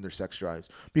men in their sex drives.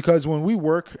 Because when we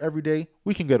work every day,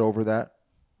 we can get over that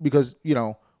because,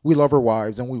 We love our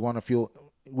wives and we want to feel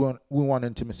we want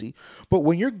intimacy. But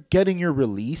when you're getting your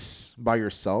release by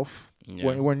yourself,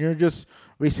 Yeah. when you're just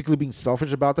basically being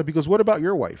selfish about that, because what about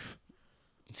your wife?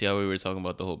 See how we were talking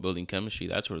about the whole building chemistry?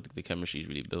 That's where the chemistry is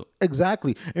really built.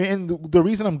 Exactly. And the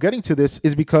reason I'm getting to this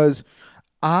is because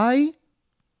I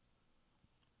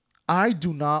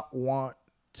do not want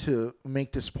to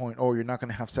make this point, oh, you're not going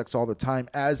to have sex all the time,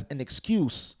 as an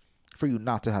excuse for you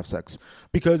not to have sex.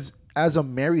 Because as a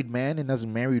married man and as a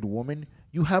married woman,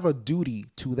 you have a duty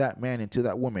to that man and to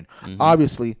that woman.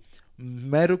 Obviously,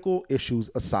 medical issues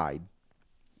aside,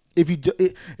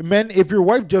 if your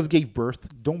wife just gave birth,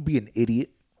 don't be an idiot.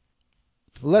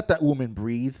 Let that woman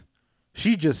breathe.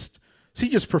 She just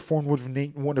performed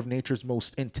one of nature's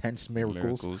most intense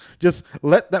miracles. Just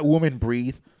let that woman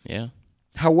breathe. Yeah.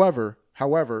 However,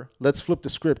 let's flip the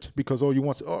script, because you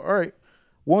want to. Oh, all right.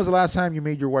 When was the last time you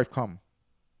made your wife come?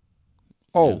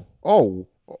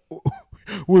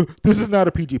 This is not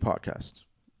a PG podcast.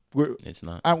 It's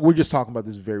not. We're just talking about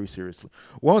this very seriously.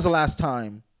 When was the last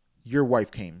time your wife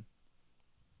came?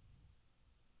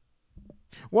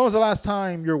 When was the last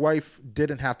time your wife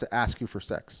didn't have to ask you for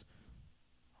sex?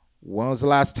 When was the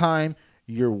last time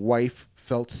your wife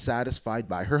felt satisfied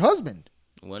by her husband?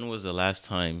 When was the last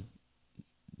time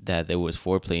that there was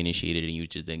foreplay initiated and you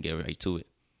just didn't get right to it?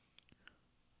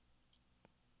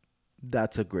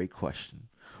 That's a great question.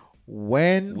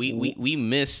 When we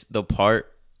miss the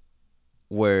part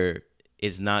where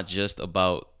it's not just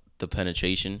about the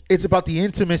penetration. It's about the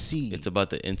intimacy. It's about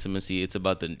the intimacy. It's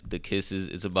about the kisses.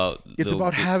 It's about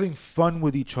having fun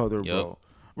with each other, bro.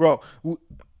 Bro,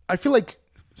 I feel like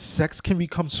sex can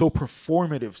become so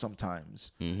performative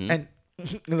sometimes. And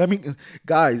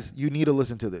guys, you need to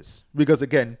listen to this, because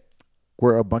again,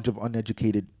 we're a bunch of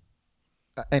uneducated.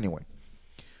 Anyway,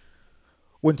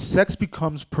 when sex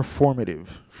becomes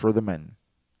performative for the men,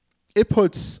 it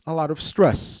puts a lot of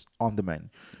stress on the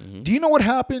men. Do you know what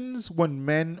happens when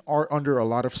men are under a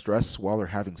lot of stress while they're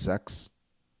having sex?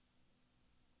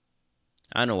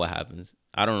 I know what happens.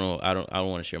 I don't know. I don't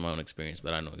want to share my own experience,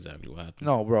 but I know exactly what happens.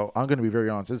 No, bro, I'm going to be very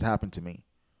honest. This happened to me.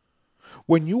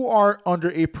 When you are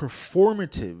under a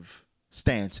performative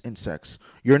stance in sex,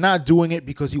 you're not doing it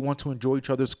because you want to enjoy each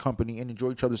other's company and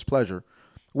enjoy each other's pleasure.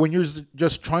 When you're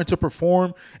just trying to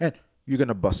perform, and you're going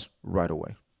to bust right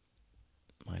away.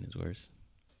 Mine is worse.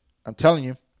 I'm telling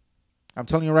you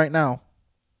right now,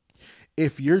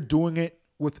 if you're doing it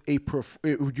with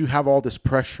you have all this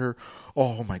pressure.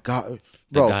 Oh my God,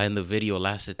 bro. The guy in the video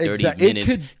lasted 30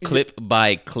 minutes, clip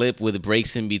by clip, with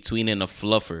breaks in between and a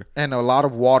fluffer. And a lot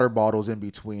of water bottles in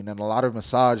between, and a lot of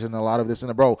massage, and a lot of this and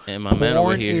that, bro. And my man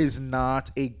over here is not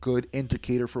a good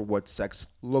indicator for what sex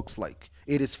looks like.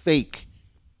 It is fake.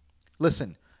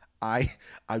 Listen, I've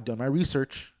done my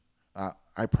research.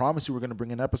 I promise you we're going to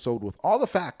bring an episode with all the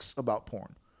facts about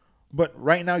porn. But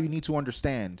right now you need to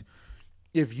understand,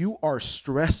 if you are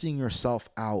stressing yourself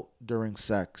out during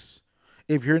sex,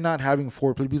 if you're not having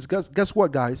foreplay, because guess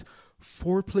what, guys?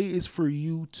 Foreplay is for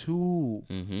you too.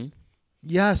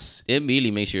 Yes. It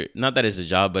really makes not that it's a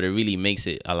job, but it really makes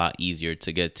it a lot easier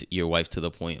to get your wife to the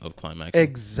point of climax.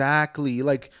 Exactly.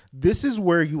 Like, this is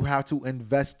where you have to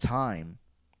invest time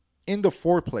in the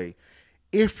foreplay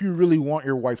if you really want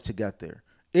your wife to get there.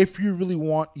 If you really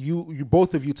want you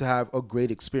both of you to have a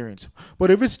great experience.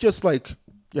 But if it's just like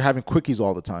you're having quickies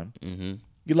all the time,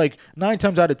 you're like 9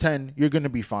 times out of 10, you're going to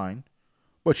be fine.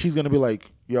 But she's going to be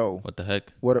like, yo, what the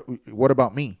heck? What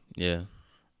about me? Yeah.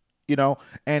 You know,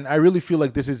 and I really feel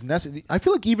like this is necessary. I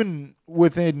feel like even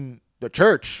within the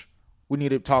church, we need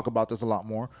to talk about this a lot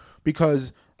more,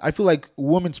 because I feel like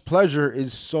women's pleasure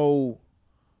is so,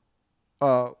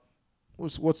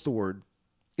 what's the word?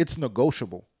 It's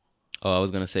negotiable. Oh, I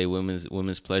was gonna say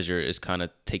women's pleasure is kind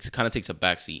of takes a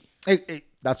back seat.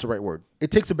 That's the right word. It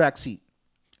takes a back seat.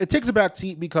 It takes a back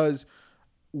seat because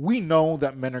we know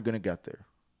that men are gonna get there,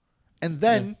 and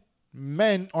then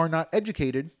men are not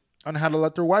educated on how to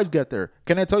let their wives get there.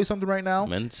 Can I tell you something right now?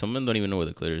 Some men don't even know where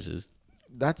the clitoris is.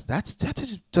 That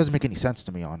just doesn't make any sense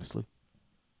to me, honestly.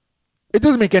 It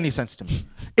doesn't make any sense to me.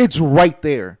 It's right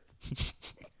there.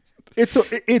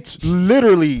 It's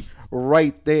literally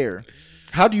right there.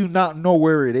 How do you not know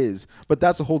where it is? But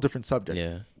that's a whole different subject.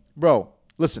 Yeah. Bro,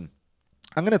 listen.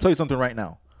 I'm going to tell you something right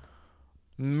now.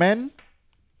 Men,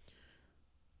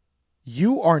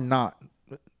 you are not...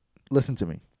 Listen to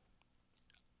me.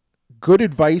 Good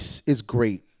advice is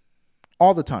great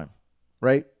all the time,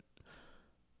 right?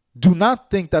 Do not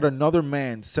think that another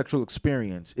man's sexual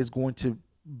experience is going to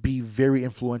be very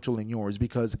influential in yours,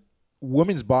 because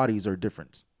women's bodies are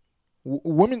different.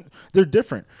 Women, they're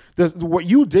different. What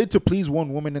you did to please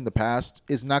one woman in the past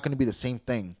is not going to be the same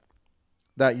thing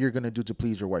that you're going to do to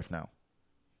please your wife now.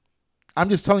 I'm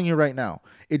just telling you right now,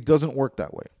 it doesn't work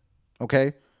that way.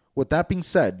 Okay? With that being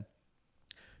said,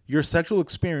 your sexual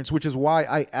experience, which is why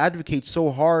I advocate so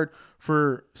hard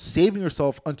for saving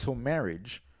yourself until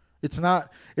marriage. It's not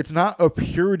a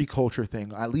purity culture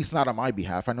thing, at least not on my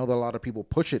behalf. I know that a lot of people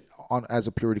push it on as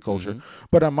a purity culture,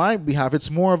 but on my behalf,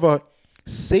 it's more of a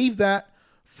save that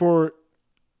for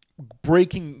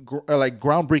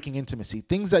groundbreaking intimacy,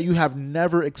 things that you have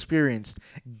never experienced.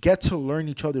 Get to learn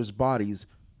each other's bodies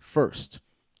first.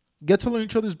 Get to learn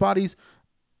each other's bodies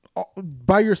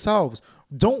by yourselves.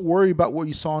 Don't worry about what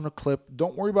you saw in a clip.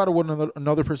 Don't worry about what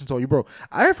another person told you, bro.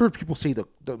 I have heard people say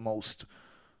the most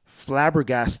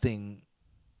flabbergasting,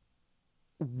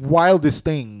 wildest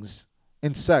things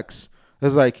in sex.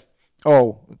 It's like,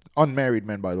 oh, unmarried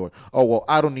men, by the way. Oh, well,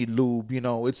 I don't need lube. You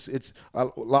know, it's a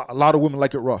lot of women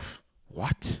like it rough.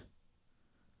 What?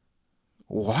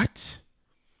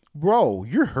 Bro,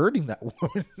 you're hurting that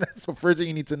woman. That's the first thing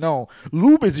you need to know.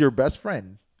 Lube is your best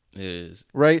friend. It is.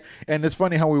 Right? And it's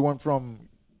funny how we went from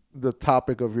the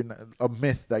topic of a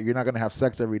myth that you're not going to have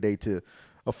sex every day to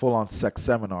a full-on sex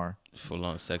seminar.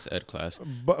 Full-on sex ed class.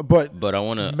 But I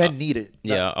want to... men need it.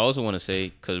 Yeah, I also want to say,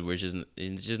 because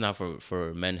it's just not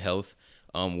for men health,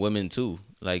 women too.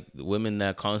 Like, women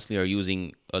that constantly are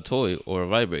using a toy or a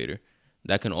vibrator,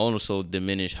 that can also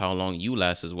diminish how long you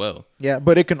last as well. Yeah,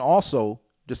 but it can also...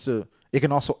 it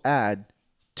can also add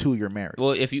to your marriage.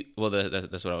 Well,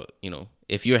 that's what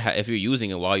if you're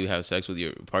using it while you have sex with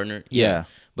your partner, yeah.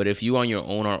 But if you on your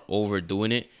own are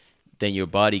overdoing it, then your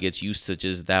body gets used to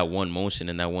just that one motion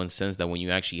and that one sense that when you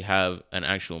actually have an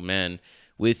actual man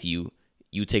with you,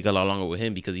 you take a lot longer with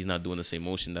him because he's not doing the same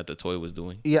motion that the toy was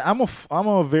doing. Yeah, I'm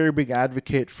a very big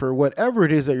advocate for whatever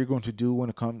it is that you're going to do when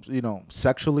it comes,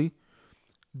 sexually.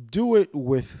 Do it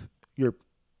with your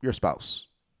spouse.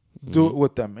 Do it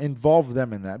with them. Involve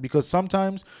them in that. Because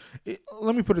sometimes,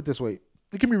 let me put it this way.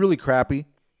 It can be really crappy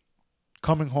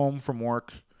coming home from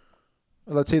work.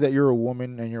 Let's say that you're a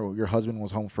woman and your husband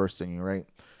was home first than you, right?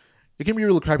 It can be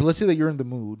really crappy. Let's say that you're in the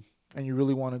mood and you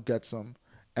really want to get some.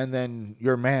 And then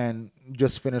your man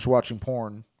just finished watching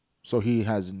porn, so he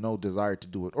has no desire to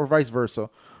do it. Or vice versa.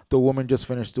 The woman just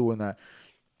finished doing that.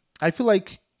 I feel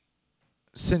like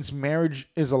since marriage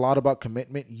is a lot about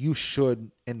commitment, you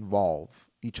should involve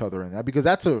each other in that, because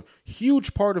that's a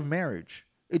huge part of marriage.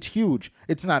 It's huge.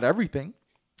 It's not everything.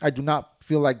 I do not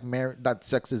feel like that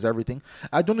sex is everything.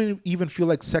 I don't even feel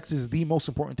like sex is the most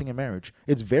important thing in marriage.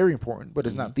 It's very important, but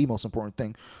it's not the most important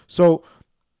thing. So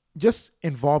just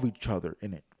involve each other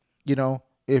in it.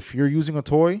 If you're using a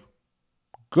toy,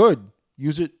 good.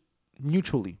 Use it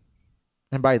mutually.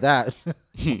 And by that,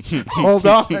 hold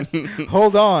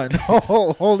on.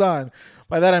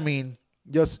 By that I mean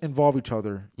just involve each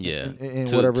other. Yeah. In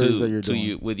whatever it is that you're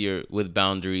doing. With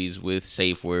boundaries, with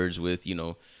safe words, with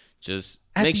just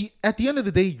at the end of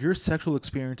the day, your sexual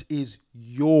experience is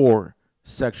your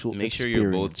sexual experience. Make sure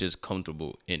you're both just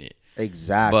comfortable in it.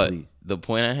 Exactly. But the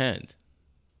point at hand,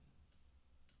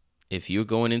 if you're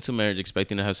going into marriage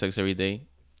expecting to have sex every day,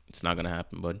 it's not gonna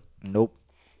happen, bud. Nope.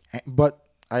 But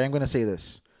I am gonna say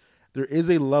this: there is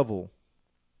a level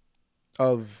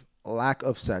of lack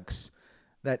of sex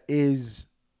that is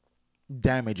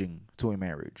damaging to a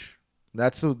marriage.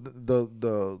 That's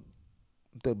the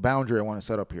boundary I want to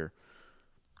set up here.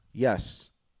 Yes,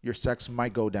 your sex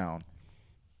might go down.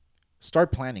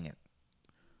 Start planning it.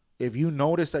 If you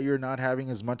notice that you're not having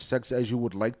as much sex as you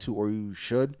would like to or you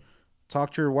should,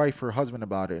 talk to your wife or husband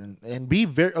about it, and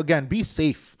be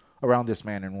safe around this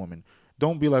man and woman.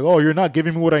 Don't be like, oh, you're not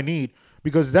giving me what I need,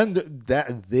 because then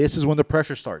this is when the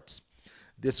pressure starts.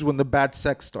 This is when the bad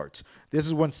sex starts. This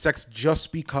is when sex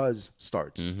just because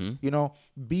starts.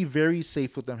 Be very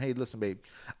safe with them. Hey, listen, babe,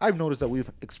 I've noticed that we've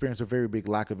experienced a very big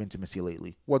lack of intimacy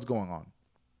lately. What's going on?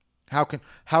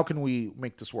 How can we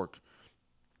make this work?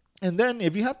 And then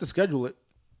if you have to schedule it,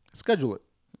 schedule it.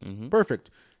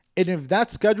 Perfect. And if that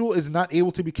schedule is not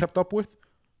able to be kept up with,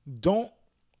 don't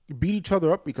beat each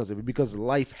other up because of it, because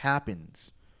life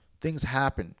happens. Things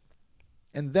happen.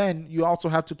 And then you also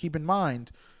have to keep in mind,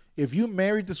 if you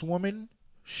married this woman,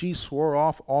 she swore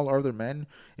off all other men.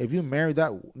 If you married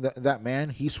that man,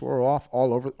 he swore off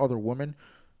all over other women.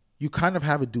 You kind of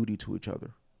have a duty to each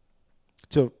other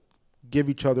to give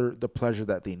each other the pleasure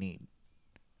that they need.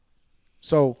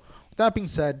 So, with that being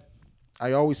said,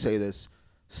 I always say this: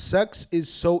 sex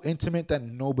is so intimate that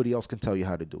nobody else can tell you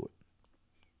how to do it.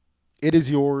 It is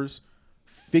yours.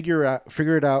 Figure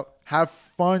it out. Have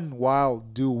fun while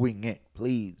doing it,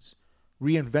 please.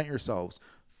 Reinvent yourselves.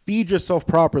 Feed yourself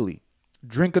properly.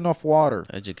 Drink enough water.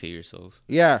 Educate yourself.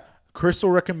 Yeah. Crystal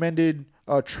recommended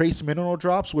Trace Mineral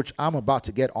Drops, which I'm about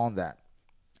to get on that.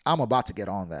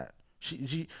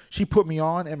 She put me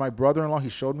on, and my brother-in-law, he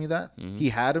showed me that. He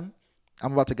had him.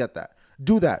 I'm about to get that.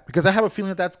 Do that, because I have a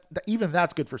feeling that even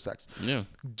that's good for sex. Yeah.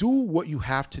 Do what you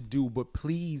have to do, but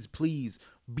please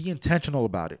be intentional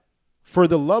about it, for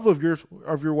the love of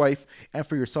your wife and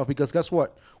for yourself. Because guess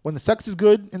what? When the sex is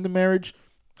good in the marriage,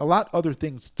 a lot other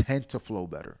things tend to flow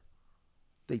better.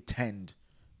 They tend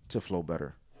to flow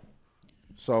better.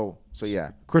 So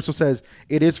yeah. Crystal says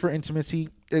it is for intimacy,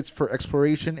 it's for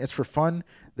exploration, it's for fun.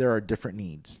 There are different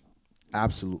needs.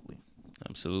 Absolutely.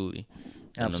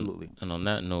 And on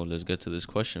that note, let's get to this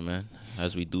question, man,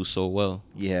 as we do so well.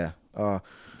 Yeah.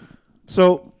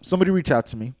 So somebody reached out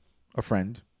to me, a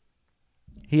friend.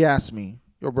 He asked me,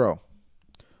 yo, bro,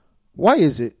 why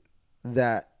is it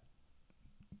that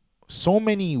so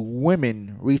many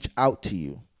women reach out to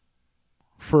you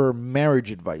for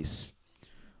marriage advice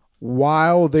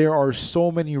while there are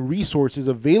so many resources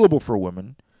available for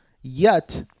women,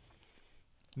 yet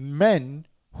men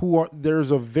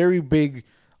there's a very big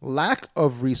lack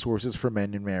of resources for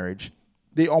men in marriage,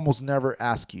 they almost never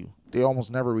ask you. They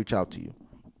almost never reach out to you.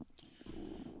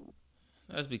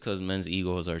 That's because men's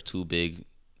egos are too big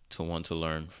to want to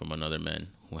learn from another man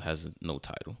who has no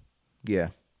title. Yeah,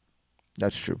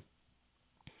 that's true.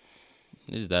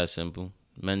 It's that simple.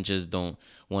 Men just don't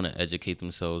want to educate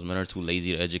themselves. Men are too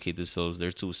lazy to educate themselves.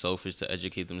 They're too selfish to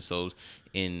educate themselves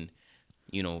in,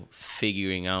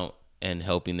 figuring out and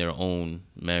helping their own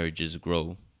marriages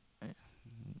grow.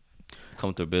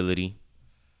 Comfortability.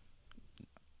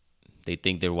 They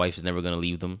think their wife is never going to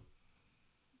leave them.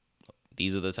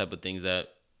 These are the type of things that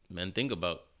men think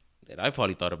about, that I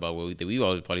probably thought about, that we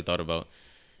always probably thought about.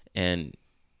 And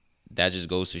that just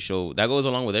goes to show, that goes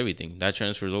along with everything. That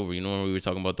transfers over. When we were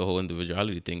talking about the whole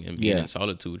individuality thing and being in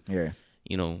solitude. Yeah.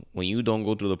 When you don't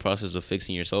go through the process of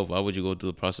fixing yourself, why would you go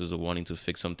through the process of wanting to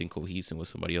fix something cohesive with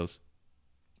somebody else?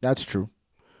 That's true.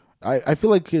 I feel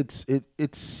like it's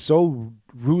so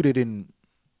rooted in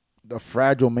the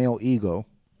fragile male ego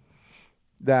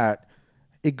that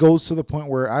it goes to the point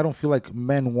where I don't feel like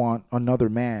men want another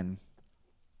man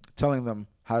telling them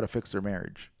how to fix their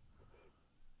marriage.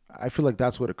 I feel like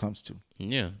that's what it comes to.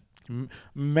 Yeah.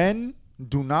 Men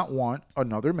do not want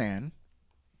another man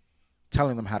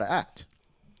telling them how to act.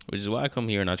 Which is why I come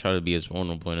here and I try to be as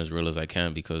vulnerable and as real as I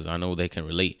can, because I know they can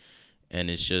relate. And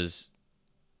it's just,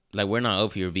 like, we're not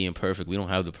up here being perfect. We don't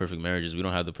have the perfect marriages. We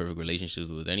don't have the perfect relationships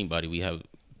with anybody. We have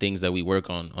things that we work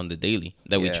on the daily,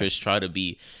 that we just try to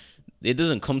be. It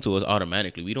doesn't come to us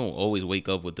automatically. We don't always wake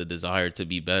up with the desire to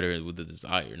be better, with the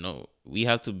desire. No, we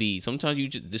have to be. Sometimes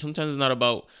it's not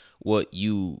about what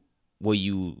you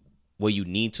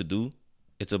need to do.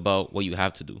 It's about what you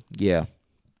have to do. Yeah.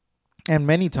 And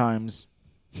many times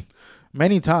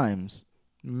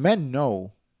men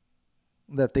know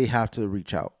that they have to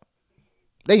reach out.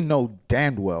 They know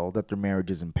damned well that their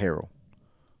marriage is in peril.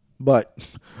 But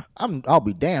I'll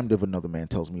be damned if another man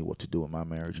tells me what to do in my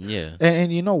marriage. Yeah.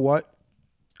 And you know what?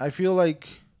 I feel like,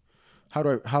 how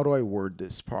do I word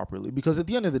this properly? Because at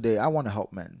the end of the day, I want to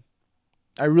help men.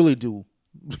 I really do.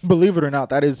 Believe it or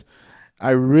not, I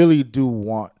really do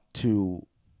want to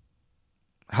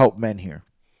help men here.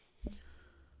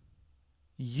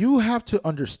 You have to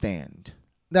understand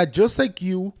that just like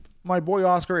you, my boy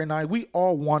Oscar, and I, we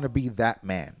all want to be that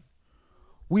man.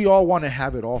 We all want to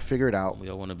have it all figured out. We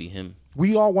all want to be him.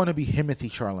 We all want to be Timothy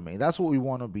Charlemagne. That's what we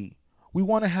want to be. We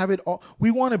want to have it all.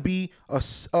 We want to be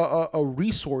a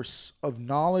resource of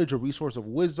knowledge, a resource of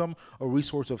wisdom, a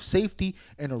resource of safety,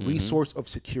 and a resource of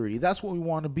security. That's what we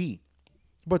want to be.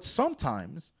 But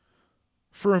sometimes,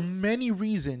 for many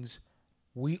reasons,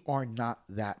 we are not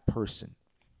that person.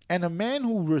 And a man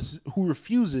who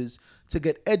refuses to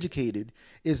get educated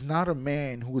is not a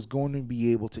man who is going to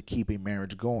be able to keep a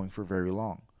marriage going for very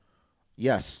long.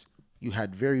 Yes, you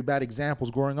had very bad examples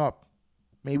growing up.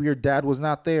 Maybe your dad was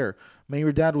not there. Maybe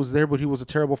your dad was there, but he was a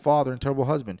terrible father and terrible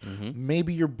husband. Mm-hmm.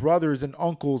 Maybe your brothers and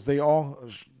uncles, they all,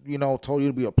 told you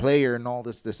to be a player and all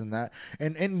this and that.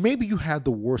 And maybe you had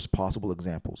the worst possible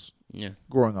examples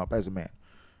growing up as a man.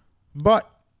 But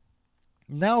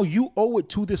now you owe it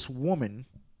to this woman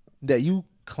that you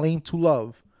claim to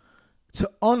love to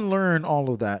unlearn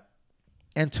all of that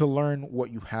and to learn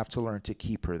what you have to learn to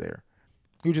keep her there.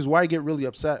 Which is why I get really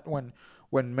upset when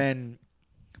men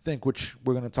think, which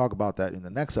we're going to talk about that in the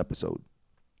next episode.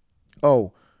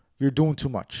 Oh, you're doing too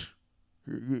much.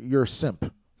 You're a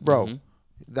simp. Bro,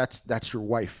 that's your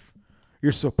wife.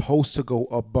 You're supposed to go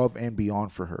above and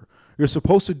beyond for her. You're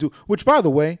supposed to do, which, by the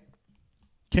way,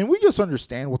 can we just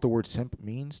understand what the word simp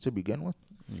means to begin with?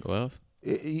 Well,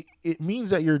 It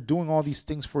means that you're doing all these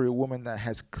things for a woman that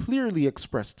has clearly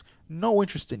expressed no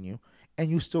interest in you, and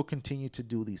you still continue to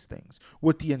do these things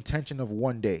with the intention of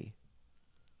one day.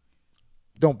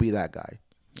 Don't be that guy.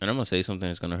 And I'm gonna say something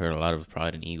that's gonna hurt a lot of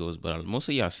pride and egos, but most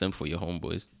of y'all simp for your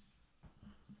homeboys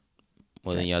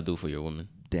more than y'all do for your women.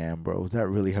 Damn, bro, is that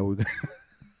really how we go?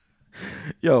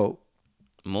 Yo,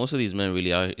 most of these men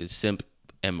really are simp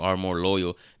and are more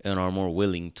loyal and are more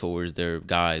willing towards their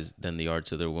guys than they are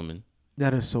to their women.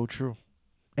 that is so true,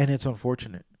 and it's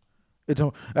unfortunate.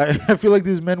 I feel like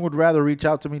these men would rather reach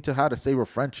out to me to how to save a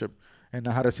friendship and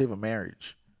not how to save a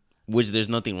marriage. Which there's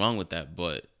nothing wrong with that,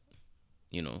 but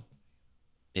you know,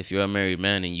 if you're a married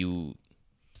man and you're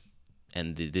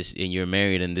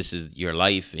married and this is your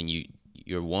life and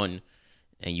you're one,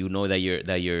 and you know that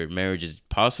your marriage is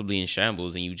possibly in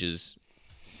shambles, and you just,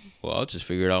 well, I'll just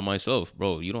figure it out myself,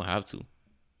 bro. You don't have to.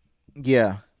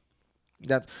 Yeah,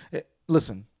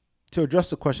 listen, to address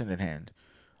the question at hand,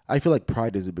 I feel like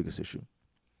pride is the biggest issue.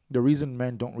 The reason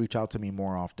men don't reach out to me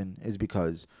more often is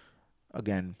because,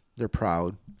 again, they're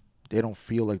proud. They don't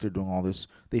feel like they're doing all this.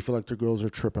 They feel like their girls are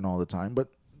tripping all the time. But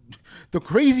the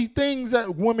crazy things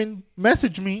that women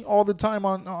message me all the time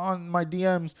on my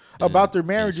DMs about their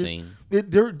marriages,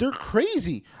 they're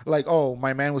crazy. Like, oh,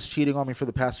 my man was cheating on me for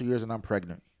the past 2 years and I'm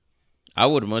pregnant. I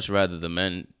would much rather the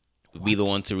men be the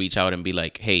one to reach out and be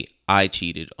like, hey, I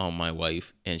cheated on my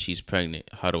wife and she's pregnant.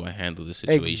 How do I handle this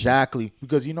situation? Exactly.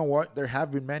 Because you know what? There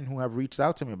have been men who have reached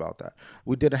out to me about that.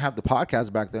 We didn't have the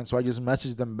podcast back then, so I just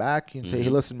messaged them back and say, hey,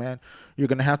 listen, man, you're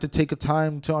going to have to take a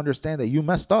time to understand that you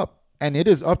messed up. And it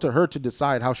is up to her to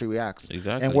decide how she reacts.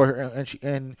 Exactly.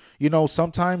 And you know,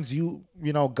 sometimes you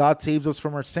know, God saves us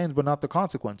from our sins, but not the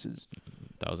consequences.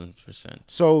 1000%.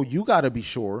 So you got to be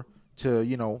sure to,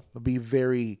 you know, be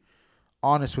very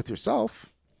honest with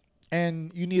yourself,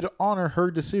 and you need to honor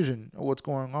her decision of what's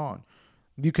going on.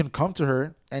 You can come to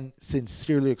her and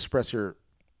sincerely express your,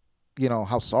 you know,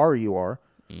 how sorry you are,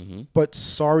 but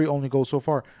sorry only goes so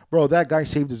far. Bro, that guy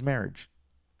saved his marriage.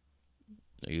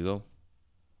 There you go.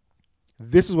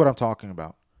 This is what I'm talking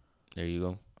about. There you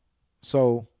go.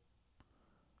 So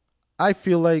I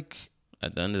feel like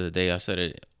at the end of the day, I said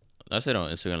it on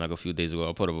Instagram like a few days ago.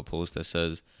 I put up a post that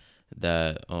says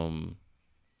that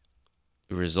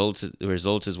results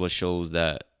is what shows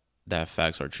that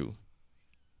facts are true.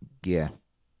 Yeah.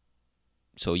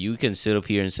 So you can sit up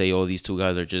here and say, oh, these two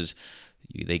guys are just,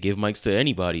 they give mics to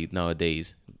anybody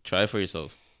nowadays. Try it for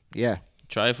yourself. Yeah.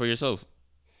 Try it for yourself.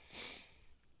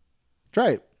 Try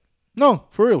it. No,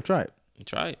 for real, try it.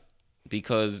 Try it.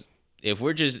 Because if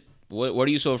we're just, what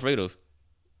are you so afraid of?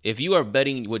 If you are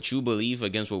betting what you believe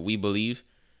against what we believe,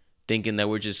 thinking that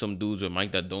we're just some dudes with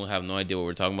mic that don't have no idea what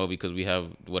we're talking about because we have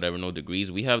whatever, no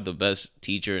degrees. We have the best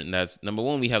teacher, and that's number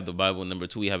one, we have the Bible. Number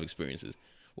two, we have experiences.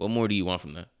 What more do you want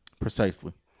from that?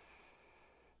 Precisely.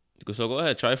 So go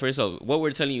ahead, try it for yourself. What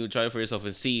we're telling you, try it for yourself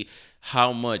and see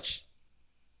how much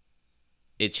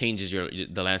it changes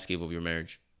the landscape of your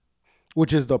marriage.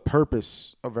 Which is the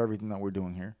purpose of everything that we're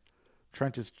doing here.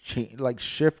 Trying to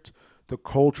shift the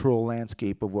cultural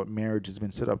landscape of what marriage has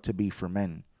been set up to be for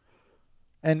men.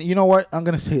 And you know what? I'm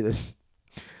going to say this.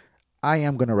 I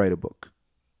am going to write a book.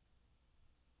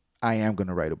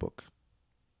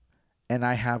 And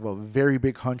I have a very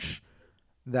big hunch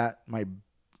that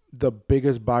the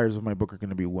biggest buyers of my book are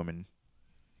going to be women.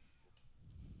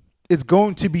 It's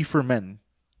going to be for men.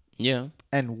 Yeah.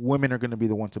 And women are going to be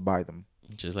the one to buy them.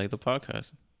 Just like the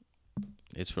podcast.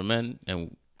 It's for men,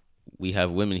 and we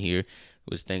have women here,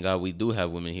 which thank God we do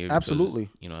have women here. Absolutely.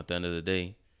 Because, you know, at the end of the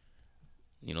day,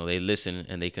 you know, they listen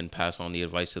and they can pass on the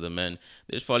advice to the men.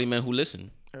 There's probably men who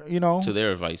listen, you know, to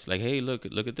their advice. Like, hey, look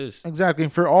at this. Exactly.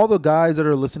 And for all the guys that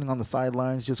are listening on the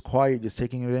sidelines, just quiet, just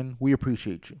taking it in, we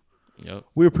appreciate you. Yep.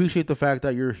 We appreciate the fact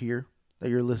that you're here, that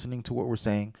you're listening to what we're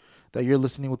saying, that you're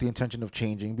listening with the intention of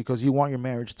changing because you want your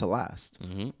marriage to last.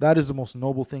 Mm-hmm. That is the most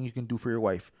noble thing you can do for your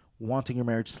wife, wanting your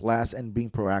marriage to last and being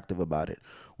proactive about it.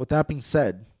 With that being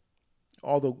said,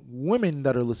 all the women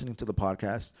that are listening to the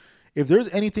podcast, if there's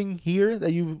anything here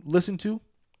that you listen to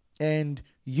and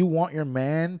you want your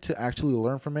man to actually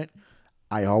learn from it,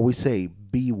 I always say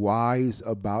be wise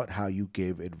about how you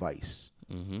give advice.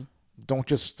 Mm-hmm. Don't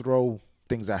just throw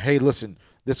things out. Hey, listen,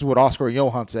 this is what Oscar and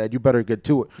Johan said. You better get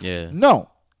to it. Yeah. No,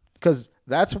 because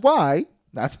that's why.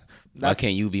 Why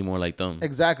can't you be more like them?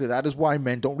 Exactly. That is why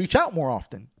men don't reach out more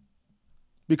often.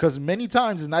 Because many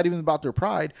times it's not even about their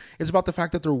pride. It's about the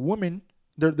fact that their woman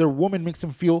makes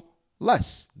them feel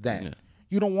less than. Yeah.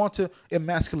 You don't want to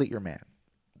emasculate your man.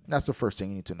 That's the first thing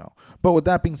you need to know. But with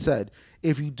that being said,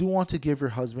 if you do want to give your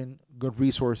husband good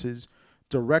resources,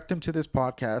 direct him to this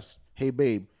podcast. Hey,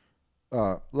 babe,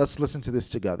 let's listen to this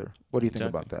together. What do you think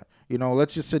Exactly. about that?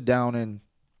 Let's just sit down and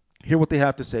hear what they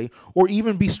have to say, or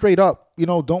even be straight up.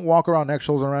 Don't walk around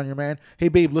eggshells around your man. Hey,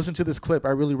 babe, listen to this clip. I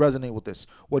really resonate with this.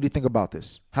 What do you think about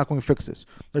this? How can we fix this?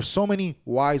 There's so many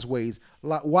wise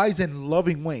and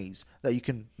loving ways that you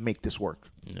can make this work.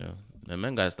 Yeah. And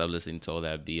men gotta stop listening to all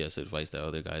that BS advice that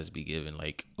other guys be giving.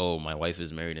 Like, oh, my wife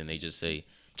is married, and they just say,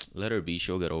 let her be,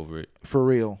 she'll get over it. For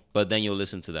real. But then you'll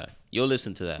listen to that.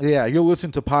 Yeah, you'll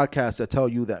listen to podcasts that tell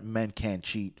you that men can't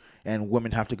cheat and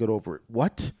women have to get over it.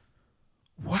 What?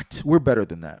 We're better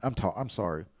than that. I'm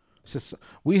sorry. It's just,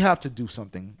 we have to do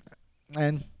something,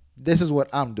 and this is what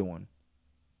I'm doing.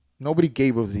 Nobody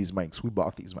gave us these mics. We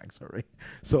bought these mics, all right?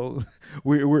 So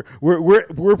we're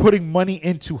putting money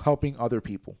into helping other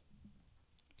people.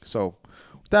 So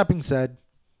with that being said,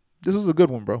 this was a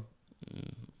good one, bro.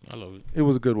 I love it. It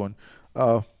was a good one.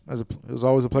 It was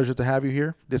always a pleasure to have you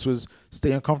here. This was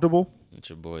Stay Uncomfortable. It's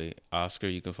your boy Oscar.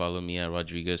 You can follow me at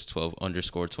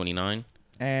Rodriguez12_29.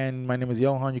 And my name is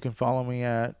Johan. You can follow me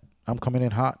at I'm Coming In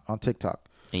Hot on TikTok.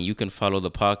 And you can follow the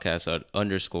podcast at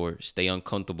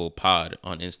 _StayUncomfortablePod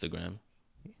on Instagram.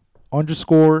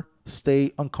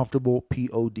 _Stay Uncomfortable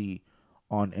POD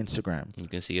on Instagram. You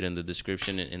can see it in the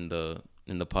description in the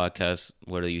podcast.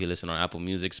 Whether you listen on Apple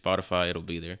Music, Spotify, it'll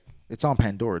be there. It's on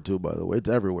Pandora too, by the way. It's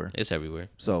everywhere. It's everywhere.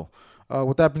 So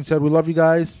with that being said, we love you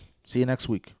guys. See you next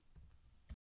week.